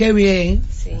UAS. Qué bien.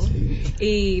 Sí.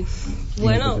 Y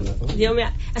bueno,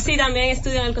 así también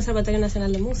estudio en el Conservatorio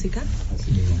Nacional de Música.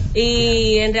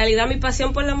 Y en realidad mi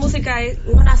pasión por la música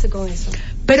no nace con eso.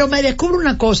 Pero me descubro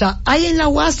una cosa, hay en la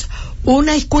UAS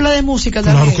una escuela de música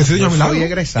también. Claro que sí, yo soy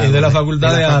egresado de la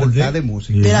Facultad de Arte. De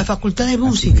Música. De la Facultad de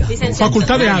Música.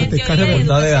 Facultad de Arte,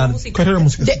 carrera de Arte. Carrera de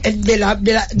música.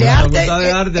 De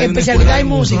arte, especialidad en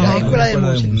música, escuela de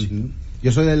música.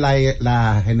 Yo soy de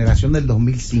la generación del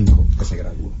 2005 que se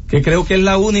graduó. Que creo que es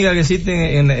la única que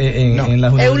existe en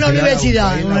las universidades. Es una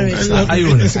universidad. Hay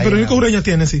una. Pero Nico Ureña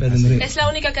tiene, sí. Es la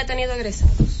única que ha tenido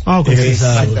egresados. Ah, ok.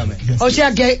 Exactamente. O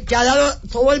sea que ha dado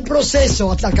todo el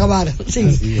proceso hasta acabar.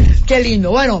 Sí. Qué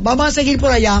lindo. Bueno, vamos a seguir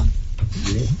por allá.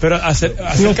 Pero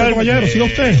Siga usted, caballero, siga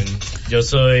usted. Yo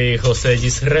soy José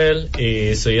Gisrel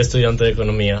y soy estudiante de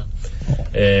economía.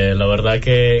 La verdad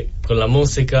que con la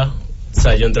música, o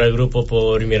sea, yo entré al grupo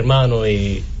por mi hermano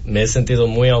y me he sentido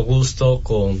muy a gusto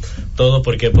con todo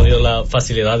porque he podido la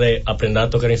facilidad de aprender a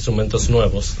tocar instrumentos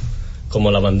nuevos,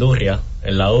 como la bandurria,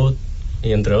 el laúd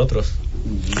y entre otros.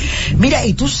 Mira,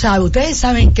 y ustedes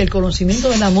saben que el conocimiento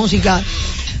de la música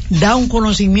da un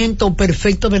conocimiento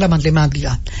perfecto de la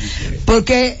matemática,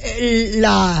 porque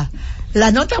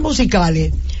las notas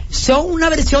musicales son una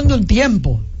versión de un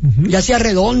tiempo, ya sea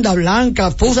redonda,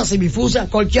 blanca, fusa, semifusa,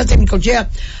 colchea, semicolchea,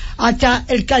 hasta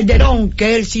el calderón,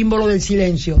 que es el símbolo del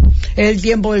silencio, es el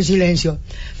tiempo del silencio.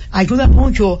 Ayuda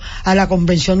mucho a la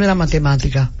comprensión de la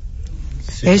matemática.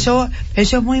 Sí. Eso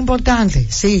es muy importante,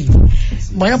 sí.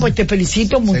 Bueno, pues te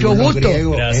felicito, mucho Según gusto.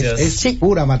 Griego, gracias. Es Sí.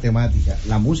 pura matemática.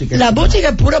 La música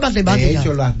es pura matemática. De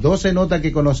hecho, las 12 notas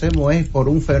que conocemos es por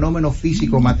un fenómeno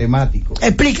físico matemático.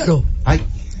 Explícalo. Ay.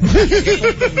 Pero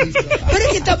es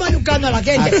que estamos educando a la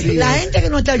gente. Así la es. gente que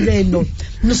no está oyendo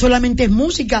no solamente es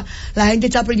música, la gente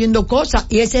está aprendiendo cosas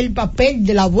y ese es el papel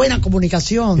de la buena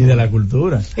comunicación. Y de la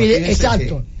cultura.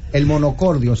 Exacto. El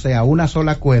monocordio, o sea, una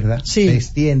sola cuerda, Sí. se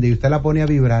extiende y usted la pone a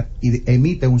vibrar y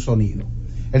emite un sonido.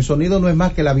 El sonido no es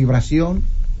más que la vibración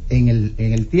en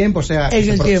el tiempo, o sea,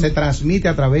 se transmite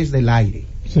a través del aire.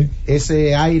 Sí.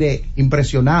 Ese aire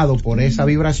impresionado por esa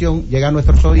vibración llega a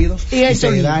nuestros oídos y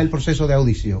se da el proceso de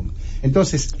audición.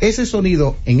 Entonces, ese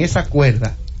sonido en esa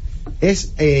cuerda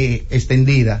es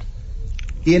extendida,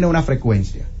 tiene una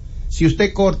frecuencia. Si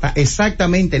usted corta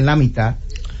exactamente en la mitad,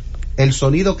 el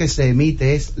sonido que se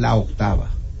emite es la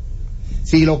octava.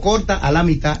 Si lo corta a la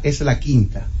mitad es la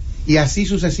quinta. Y así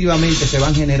sucesivamente se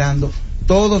van generando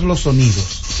todos los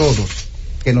sonidos, todos,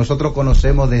 que nosotros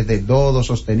conocemos desde do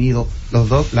sostenido,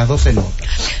 las 12 notas.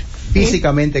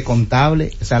 Físicamente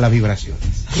contable, o sea, las vibraciones.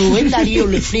 Rubén Darío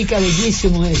lo explica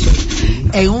bellísimo eso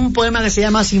en un poema que se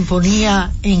llama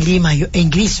Sinfonía en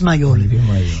Gris Mayor.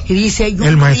 Y dice,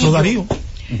 El maestro Darío.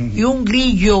 Y un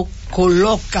grillo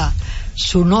coloca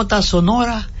su nota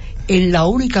sonora en la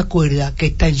única cuerda que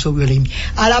está en su violín.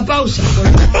 A la pausa.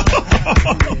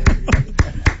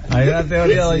 Hay una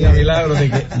teoría, doña Milagro,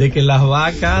 de que las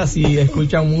vacas, si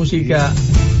escuchan música,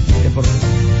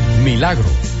 Milagros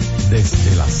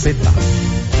desde la Z.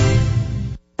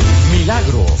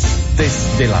 Milagros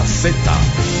desde la Z.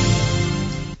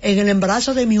 En el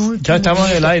embarazo de mi último Ya estamos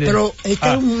en el aire. Pero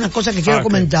esta es una cosa que quiero ok.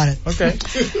 comentar. Okay.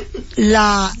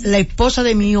 La esposa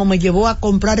de mi hijo me llevó a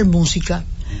comprar música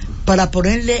para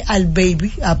ponerle al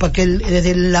baby, para que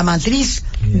desde la matriz,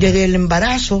 desde el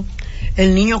embarazo,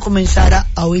 el niño comenzara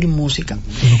a oír música.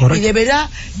 Y de verdad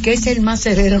que es el más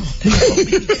sereno.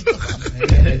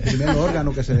 El primer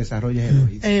órgano que se desarrolla es el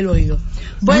oído. El oído.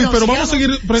 Bueno, pero vamos a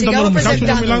seguir presentando los muchachos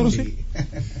de Milagros, ¿sí?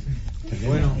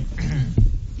 Bueno,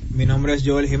 mi nombre es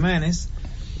Joel Jiménez,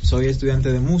 soy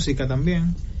estudiante de música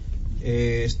también,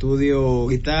 estudio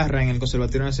guitarra en el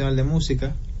Conservatorio Nacional de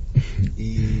Música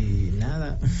y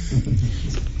nada.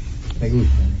 ¿Te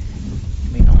gusta?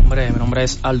 Mi nombre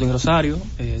es Aldo Rosario,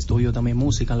 estudio también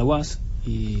música en la UAS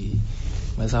y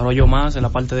me desarrollo más en la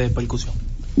parte de percusión.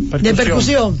 ¿De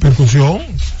percusión? Percusión.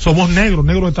 Somos negros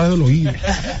está del oído.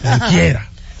 Como quiera.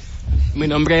 Mi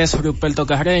nombre es Ruperto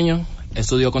Carreño,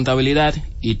 estudio contabilidad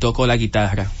y toco la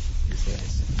guitarra.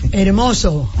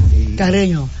 Hermoso,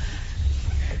 Carreño.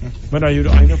 Bueno, hay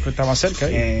uno que está más cerca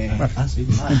ahí.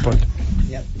 No importa.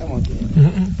 Ya estamos aquí.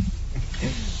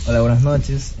 Hola, buenas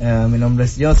noches. Mi nombre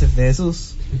es Joseph de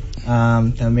Jesús.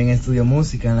 También estudio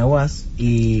música en la UAS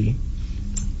y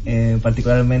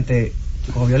particularmente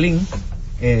toco violín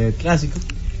clásico.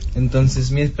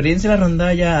 Entonces mi experiencia en la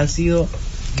rondalla ha sido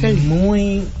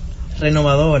muy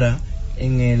renovadora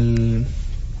en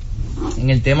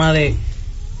el tema de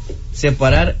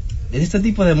separar este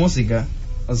tipo de música.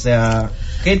 O sea,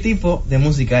 ¿qué tipo de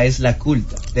música es la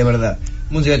culta, de verdad?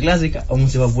 ¿Música clásica o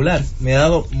música popular? Me ha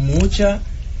dado mucha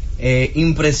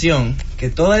impresión que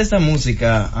toda esta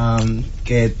música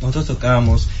que nosotros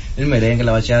tocamos, el merengue,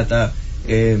 la bachata,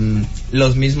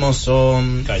 los mismos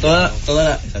son toda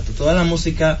la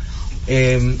música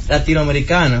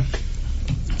latinoamericana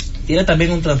tiene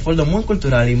también un trasfondo muy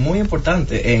cultural y muy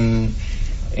importante en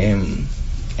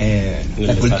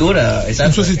la cultura,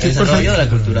 exacto, el desarrollo de la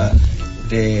cultura.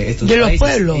 estos de países. los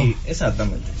pueblos.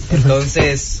 Exactamente.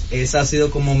 Entonces, esa ha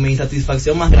sido como mi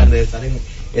satisfacción más grande de estar en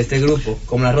este grupo,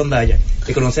 como la rondalla,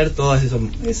 de conocer todas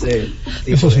ese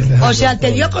tipo de... O sea,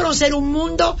 te dio a conocer un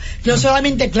mundo no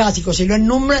solamente clásico, sino el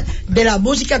nombre de la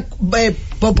música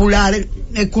popular,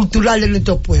 cultural de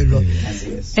nuestros pueblos.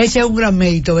 Así es. Ese es un gran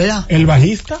mérito, ¿verdad? ¿El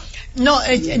bajista? No,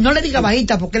 no le diga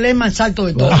bajita porque él es el más alto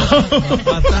de todos.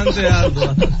 Bastante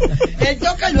alto. Él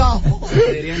toca el bajo.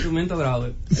 Sería instrumento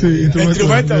grave. Sí,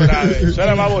 Instrumento grave,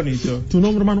 suena más bonito. ¿Tu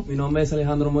nombre, hermano? Mi nombre es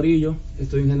Alejandro Morillo,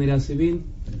 estudio ingeniería civil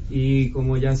y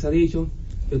como ya se ha dicho,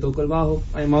 yo toco el bajo.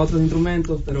 Hay más otros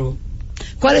instrumentos, pero...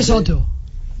 ¿Cuál es otro?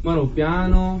 Bueno,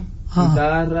 piano,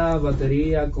 guitarra,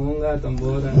 batería, conga,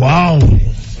 tambora. ¡Wow!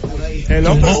 El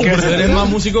hombre que Eres más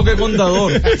músico que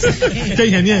contador. ¡Qué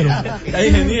ingeniero!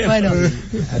 Bueno,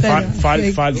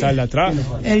 falta el de atrás.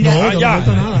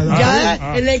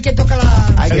 Ya, él es el que toca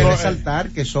la... Hay que resaltar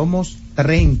que somos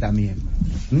 30 miembros.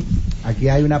 Aquí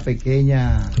hay una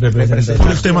pequeña representación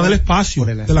Por el tema del espacio,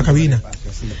 de la cabina.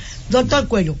 Doctor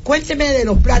Cuello, cuénteme de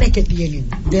los planes que tienen,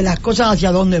 de las cosas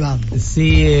hacia dónde van.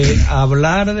 Sí,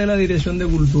 hablar de la Dirección de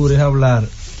Cultura es hablar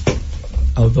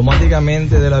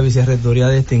automáticamente de la Vicerrectoría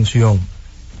de Extensión.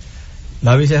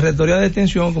 La Vicerrectoría de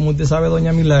Extensión, como usted sabe,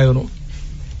 doña Milagro,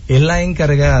 es la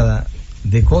encargada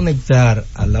de conectar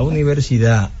a la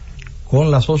universidad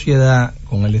con la sociedad,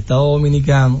 con el Estado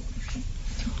Dominicano,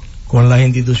 con las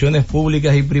instituciones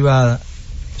públicas y privadas,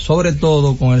 sobre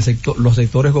todo con el sector, los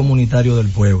sectores comunitarios del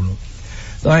pueblo.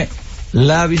 Entonces,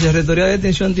 la Vicerrectoría de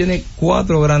Extensión tiene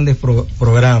 4 grandes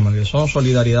programas, que son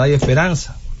Solidaridad y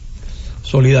Esperanza,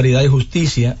 Solidaridad y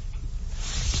Justicia,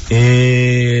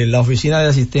 la Oficina de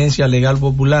Asistencia Legal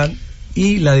Popular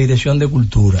y la Dirección de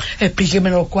Cultura. Explíqueme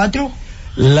los 4.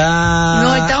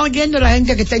 Nos está oyendo la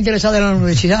gente que está interesada en la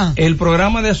universidad. El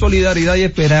programa de Solidaridad y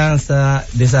Esperanza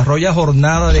desarrolla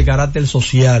jornadas de carácter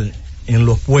social en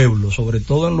los pueblos, sobre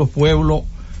todo en los pueblos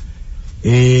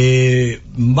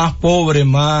más pobres,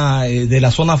 más de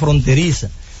la zona fronteriza.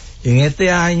 En este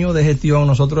año de gestión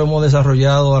nosotros hemos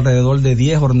desarrollado alrededor de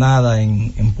 10 jornadas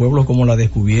en pueblos como La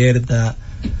Descubierta,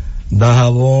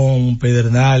 Dajabón,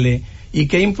 Pedernales. ¿Y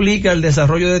qué implica el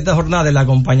desarrollo de esta jornada? El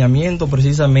acompañamiento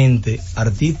precisamente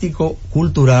artístico,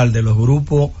 cultural de los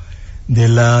grupos de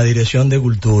la Dirección de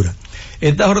Cultura.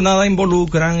 Estas jornadas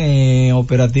involucran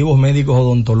operativos médicos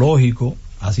odontológicos,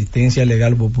 asistencia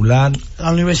legal popular.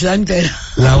 La universidad entera.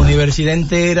 La universidad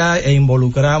entera, e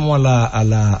involucramos a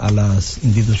las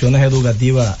instituciones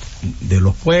educativas de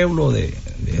los pueblos, de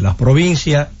las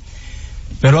provincias.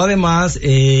 Pero además,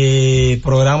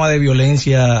 programa de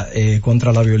violencia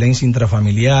contra la violencia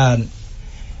intrafamiliar,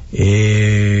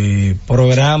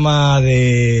 programa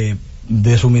de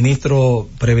suministro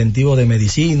preventivo de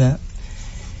medicina,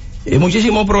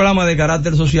 muchísimos programas de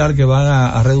carácter social que van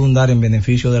a redundar en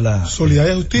beneficio de la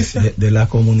Solidaridad y Justicia. De las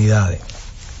comunidades.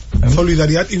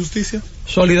 Solidaridad y Justicia.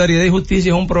 Solidaridad y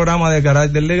Justicia es un programa de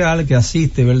carácter legal que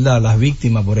asiste, ¿verdad?, a las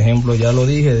víctimas, por ejemplo, ya lo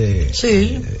dije,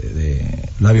 de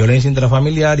la violencia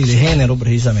intrafamiliar y de género,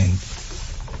 precisamente.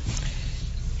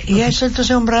 Y eso entonces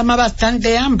es un programa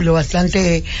bastante amplio,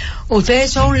 bastante...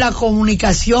 Ustedes son la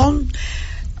comunicación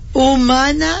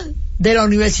humana de la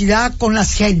universidad con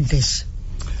las gentes.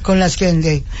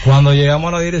 Cuando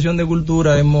llegamos a la Dirección de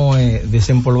Cultura hemos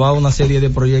desempolvado una serie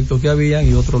de proyectos que habían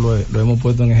y otros lo hemos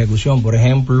puesto en ejecución. Por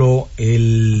ejemplo,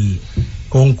 el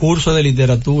concurso de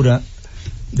literatura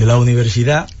de la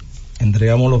universidad,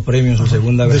 entregamos los premios en su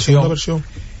segunda versión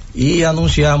y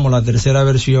anunciamos la tercera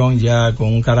versión ya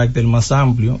con un carácter más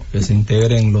amplio, que se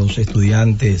integren los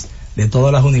estudiantes de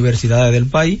todas las universidades del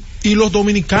país. Y los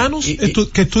dominicanos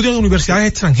que estudian en universidades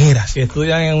extranjeras. Que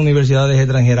estudian en universidades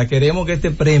extranjeras. Queremos que este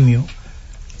premio,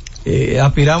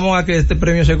 aspiramos a que este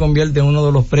premio se convierta en uno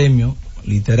de los premios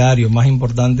literarios más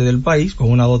importantes del país, con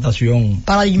una dotación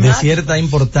de cierta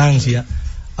importancia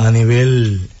a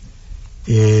nivel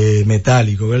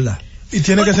metálico, ¿verdad? Y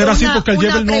tiene que ser así porque él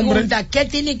lleva el nombre. Pregunta, ¿qué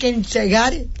tiene que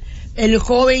entregar el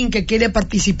joven que quiere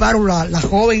participar o la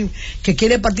joven que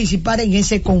quiere participar en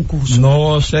ese concurso?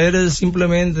 No ser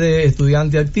simplemente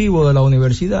estudiante activo de la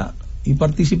universidad y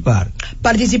participar.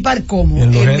 ¿Participar cómo?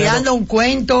 ¿Enviando un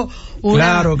cuento?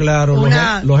 Claro.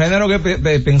 Los géneros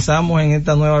que pensamos en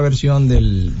esta nueva versión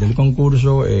del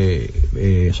concurso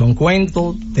son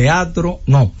cuento,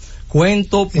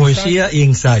 poesía y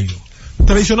ensayo.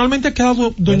 Tradicionalmente ha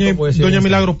quedado, doña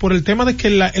Milagros, por el tema de que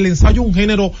el ensayo es un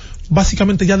género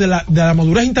básicamente ya de la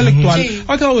madurez intelectual,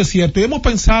 ha quedado desierto y hemos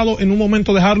pensado en un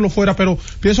momento dejarlo fuera, pero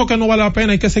pienso que no vale la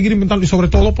pena, hay que seguir inventando, y sobre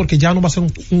todo porque ya no va a ser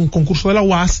un concurso de la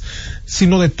UAS,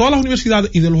 sino de todas las universidades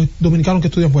y de los dominicanos que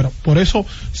estudian fuera. Por eso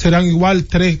serán igual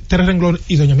tres renglones.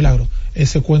 Y doña Milagros,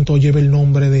 ese cuento lleve el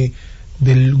nombre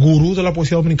del gurú de la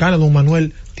poesía dominicana, don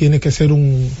Manuel, tiene que ser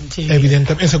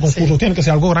evidente, ese concurso tiene que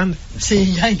ser algo grande.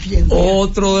 Sí, ya entiendo.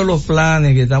 Otro de los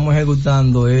planes que estamos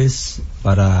ejecutando es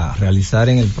para realizar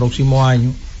en el próximo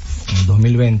año, en el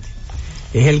 2020,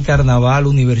 es el carnaval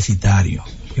universitario,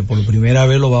 que por primera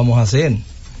vez lo vamos a hacer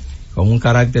con un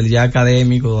carácter ya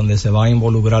académico, donde se van a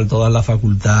involucrar todas las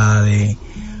facultades,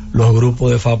 los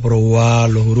grupos de FAPROUA,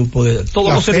 los grupos de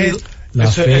todos los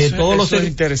servidores,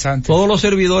 todos los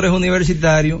servidores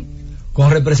universitarios, con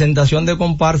representación de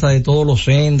comparsa de todos los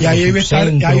centros. Y ahí va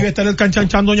a estar el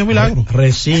canchanchán Doña Milagro.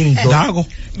 Recinto.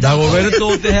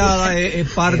 Dagoberto Tejada es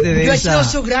parte de Yo esa. Yo he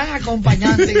sido su gran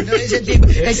acompañante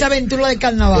esa aventura de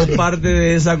carnaval. Es parte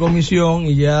de esa comisión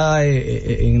y ya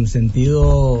en el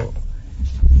sentido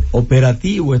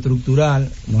operativo,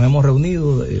 estructural, nos hemos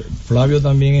reunido. Flavio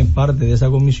también es parte de esa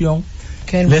comisión.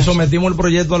 Le sometimos el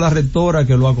proyecto a la rectora,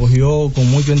 que lo acogió con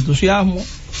mucho entusiasmo,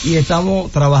 y estamos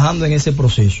trabajando en ese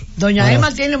proceso. Doña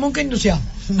Emma tiene mucho entusiasmo.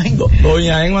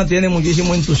 Doña Emma tiene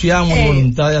muchísimo entusiasmo y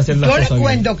voluntad de hacer las cosas bien. Yo le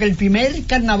cuento que el primer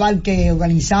carnaval que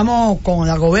organizamos con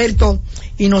Dagoberto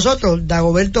y nosotros,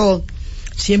 Dagoberto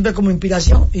siempre como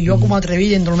inspiración y yo como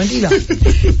atrevida y entrometida,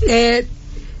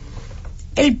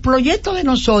 el proyecto de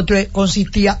nosotros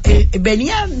consistía,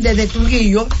 venía desde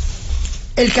Trujillo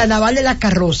el carnaval de la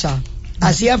carroza.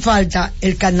 Hacía falta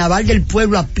el carnaval del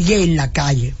pueblo a pie en la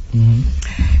calle.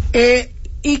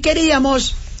 Y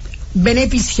queríamos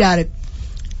beneficiar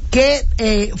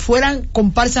que fueran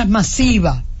comparsas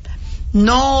masivas,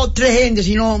 no 3 gente,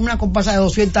 sino una comparsa de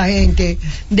 200 gente,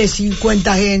 de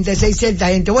 50 gente, 600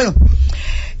 gente. Bueno,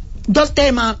 2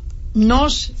 temas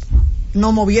nos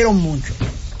movieron mucho.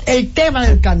 El tema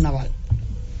del carnaval,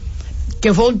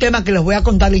 que fue un tema que les voy a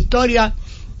contar la historia.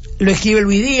 Lo escribe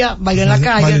Luis Díaz, Baile en la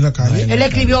calle. Él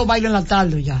escribió Baile en la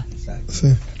tarde ya. Sí.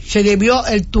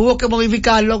 Él tuvo que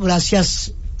modificarlo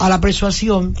gracias a la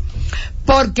persuasión,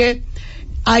 porque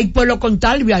hay pueblos con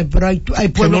talvia, pero hay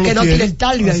pueblos que no tienen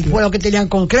talvia, hay pueblos que tenían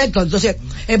concreto. Entonces,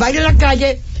 el baile en la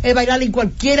calle es bailar en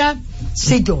cualquier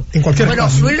sitio. Bueno,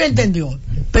 Luis lo entendió,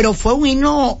 pero fue un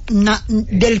himno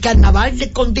del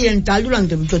carnaval continental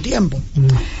durante mucho tiempo.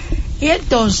 Y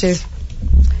entonces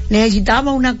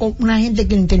necesitábamos una gente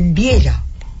que entendiera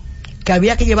que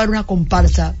había que llevar una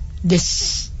comparsa de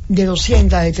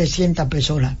 200, de 300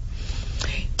 personas.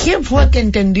 ¿Quién fue que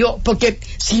entendió? Porque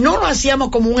si no lo hacíamos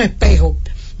como un espejo,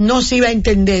 no se iba a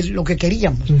entender lo que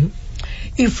queríamos.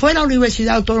 Y fue la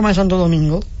Universidad Autónoma de Santo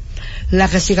Domingo la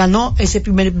que se ganó ese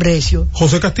primer precio.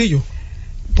 José Castillo.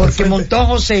 Porque montó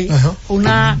José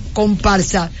una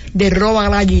comparsa de roba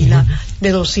gallina de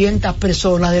 200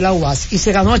 personas de la UAS y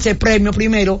se ganó ese premio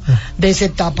primero de esa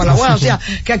etapa la UAS. O sea,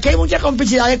 que aquí hay muchas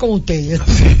complicidades con ustedes.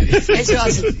 Eso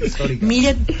hace.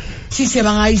 Miren, si se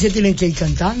van a ir, se tienen que ir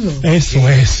cantando. Eso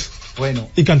es. Bueno.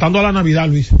 Y cantando a la Navidad,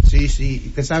 Luis. Sí.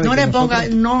 Usted sabe no que le ponga,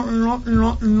 no.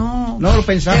 No lo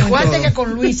pensamos. Recuerde que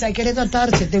con Luisa hay que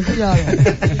retratarse, ten cuidado.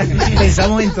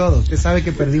 Pensamos en todo. Usted sabe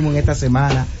que perdimos en esta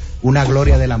semana una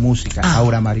gloria de la música,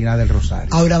 Aura Marina del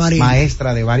Rosario. Aura Marina.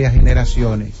 Maestra de varias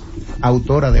generaciones,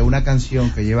 autora de una canción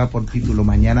que lleva por título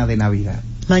Mañana de Navidad.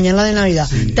 Mañana de Navidad.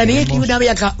 Sí, también escribió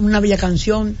una bella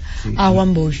canción a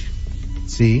Juan Bush.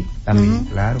 Sí, también,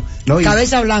 claro. No,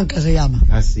 Cabeza Blanca se llama.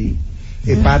 Así.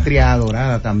 Patria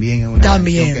Adorada también es una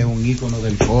canción que es un ícono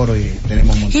del coro y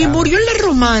tenemos montado. Y murió en la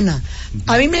Romana.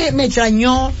 A mí me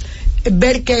extrañó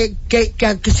ver que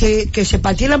se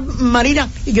partió la Marina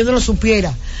y yo no lo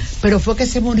supiera, pero fue que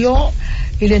se murió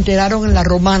y le enteraron en la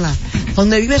Romana,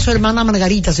 donde vive su hermana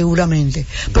Margarita seguramente,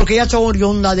 porque ella fue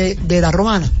oriunda de la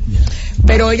Romana,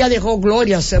 pero ella dejó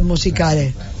glorias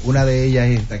musicales. Una de ellas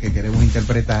es esta que queremos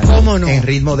interpretar. ¿Cómo no? En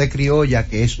ritmo de criolla,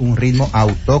 que es un ritmo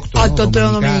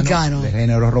autóctono dominicano, de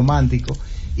género romántico,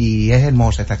 y es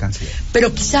hermosa esta canción.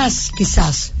 Pero quizás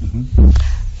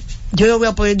yo no voy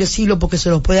a poder decirlo porque se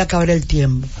nos puede acabar el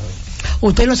tiempo.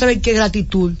 Usted no sabe qué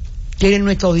gratitud tiene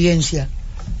nuestra audiencia.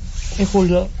 ¿Es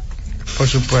Julio? Por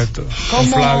supuesto.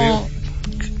 ¿Cómo Flavio?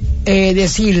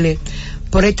 Decirle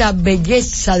por esta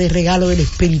belleza de regalo del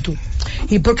espíritu?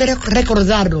 Y por qué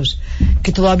recordarnos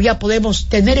que todavía podemos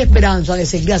tener esperanza de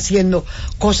seguir haciendo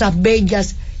cosas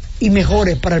bellas y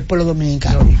mejores para el pueblo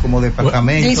dominicano. Y como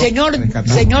departamento. Y señor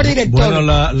director. Bueno,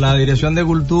 la Dirección de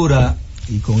Cultura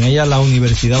y con ella la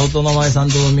Universidad Autónoma de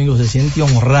Santo Domingo se siente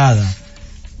honrada,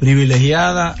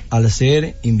 privilegiada al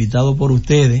ser invitado por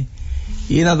ustedes.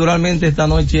 Y naturalmente esta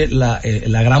noche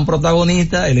el gran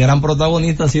protagonista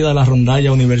ha sido la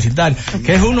rondalla universitaria,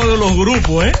 que es uno de los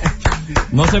grupos,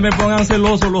 no se me pongan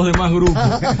celosos los demás grupos,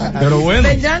 pero bueno.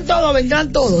 Vendrán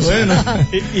todos. Bueno,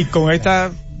 y con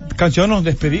esta canción nos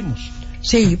despedimos.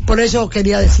 Sí, por eso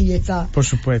quería decir esta, por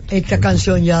supuesto, esta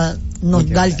canción ya nos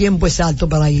da el tiempo exacto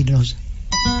para irnos.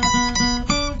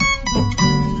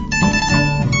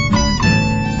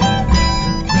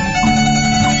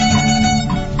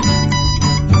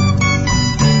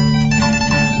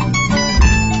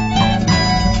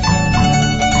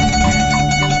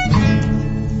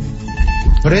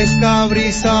 Fresca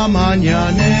brisa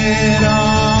mañanera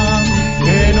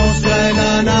que nos trae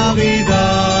la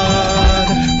Navidad,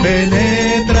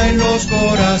 penetra en los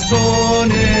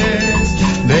corazones,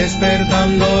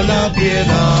 despertando la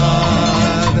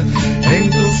piedad. En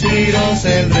tus giros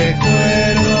el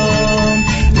recuerdo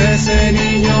de ese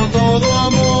niño todo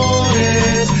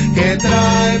amores, que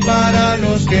trae para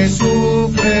los que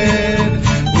sufren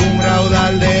un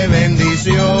raudal de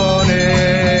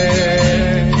bendiciones.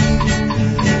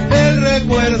 El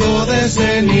recuerdo de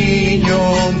ese niño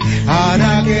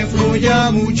hará que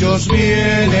fluya muchos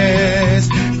bienes,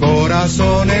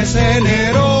 corazones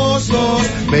generosos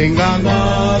vengan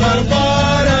a dar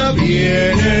para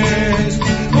bienes,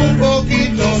 un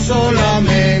poquito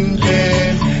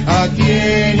solamente a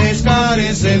quienes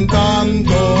carecen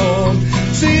tanto.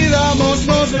 Si damos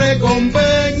nos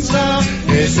recompensa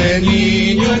ese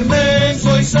niño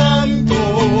inmenso y santo.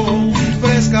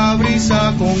 Fresca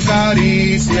brisa con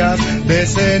caricias de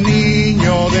ese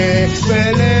niño de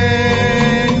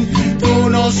Belén, tú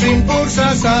nos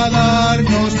impulsas a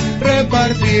darnos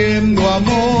repartiendo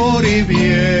amor y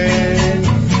bien.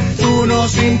 Tú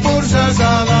nos impulsas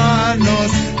a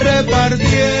darnos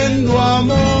repartiendo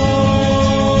amor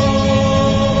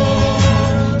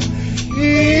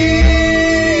y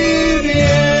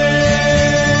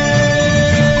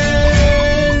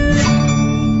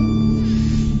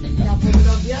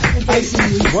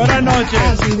buenas noches.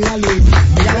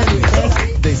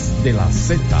 Desde la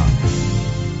Z,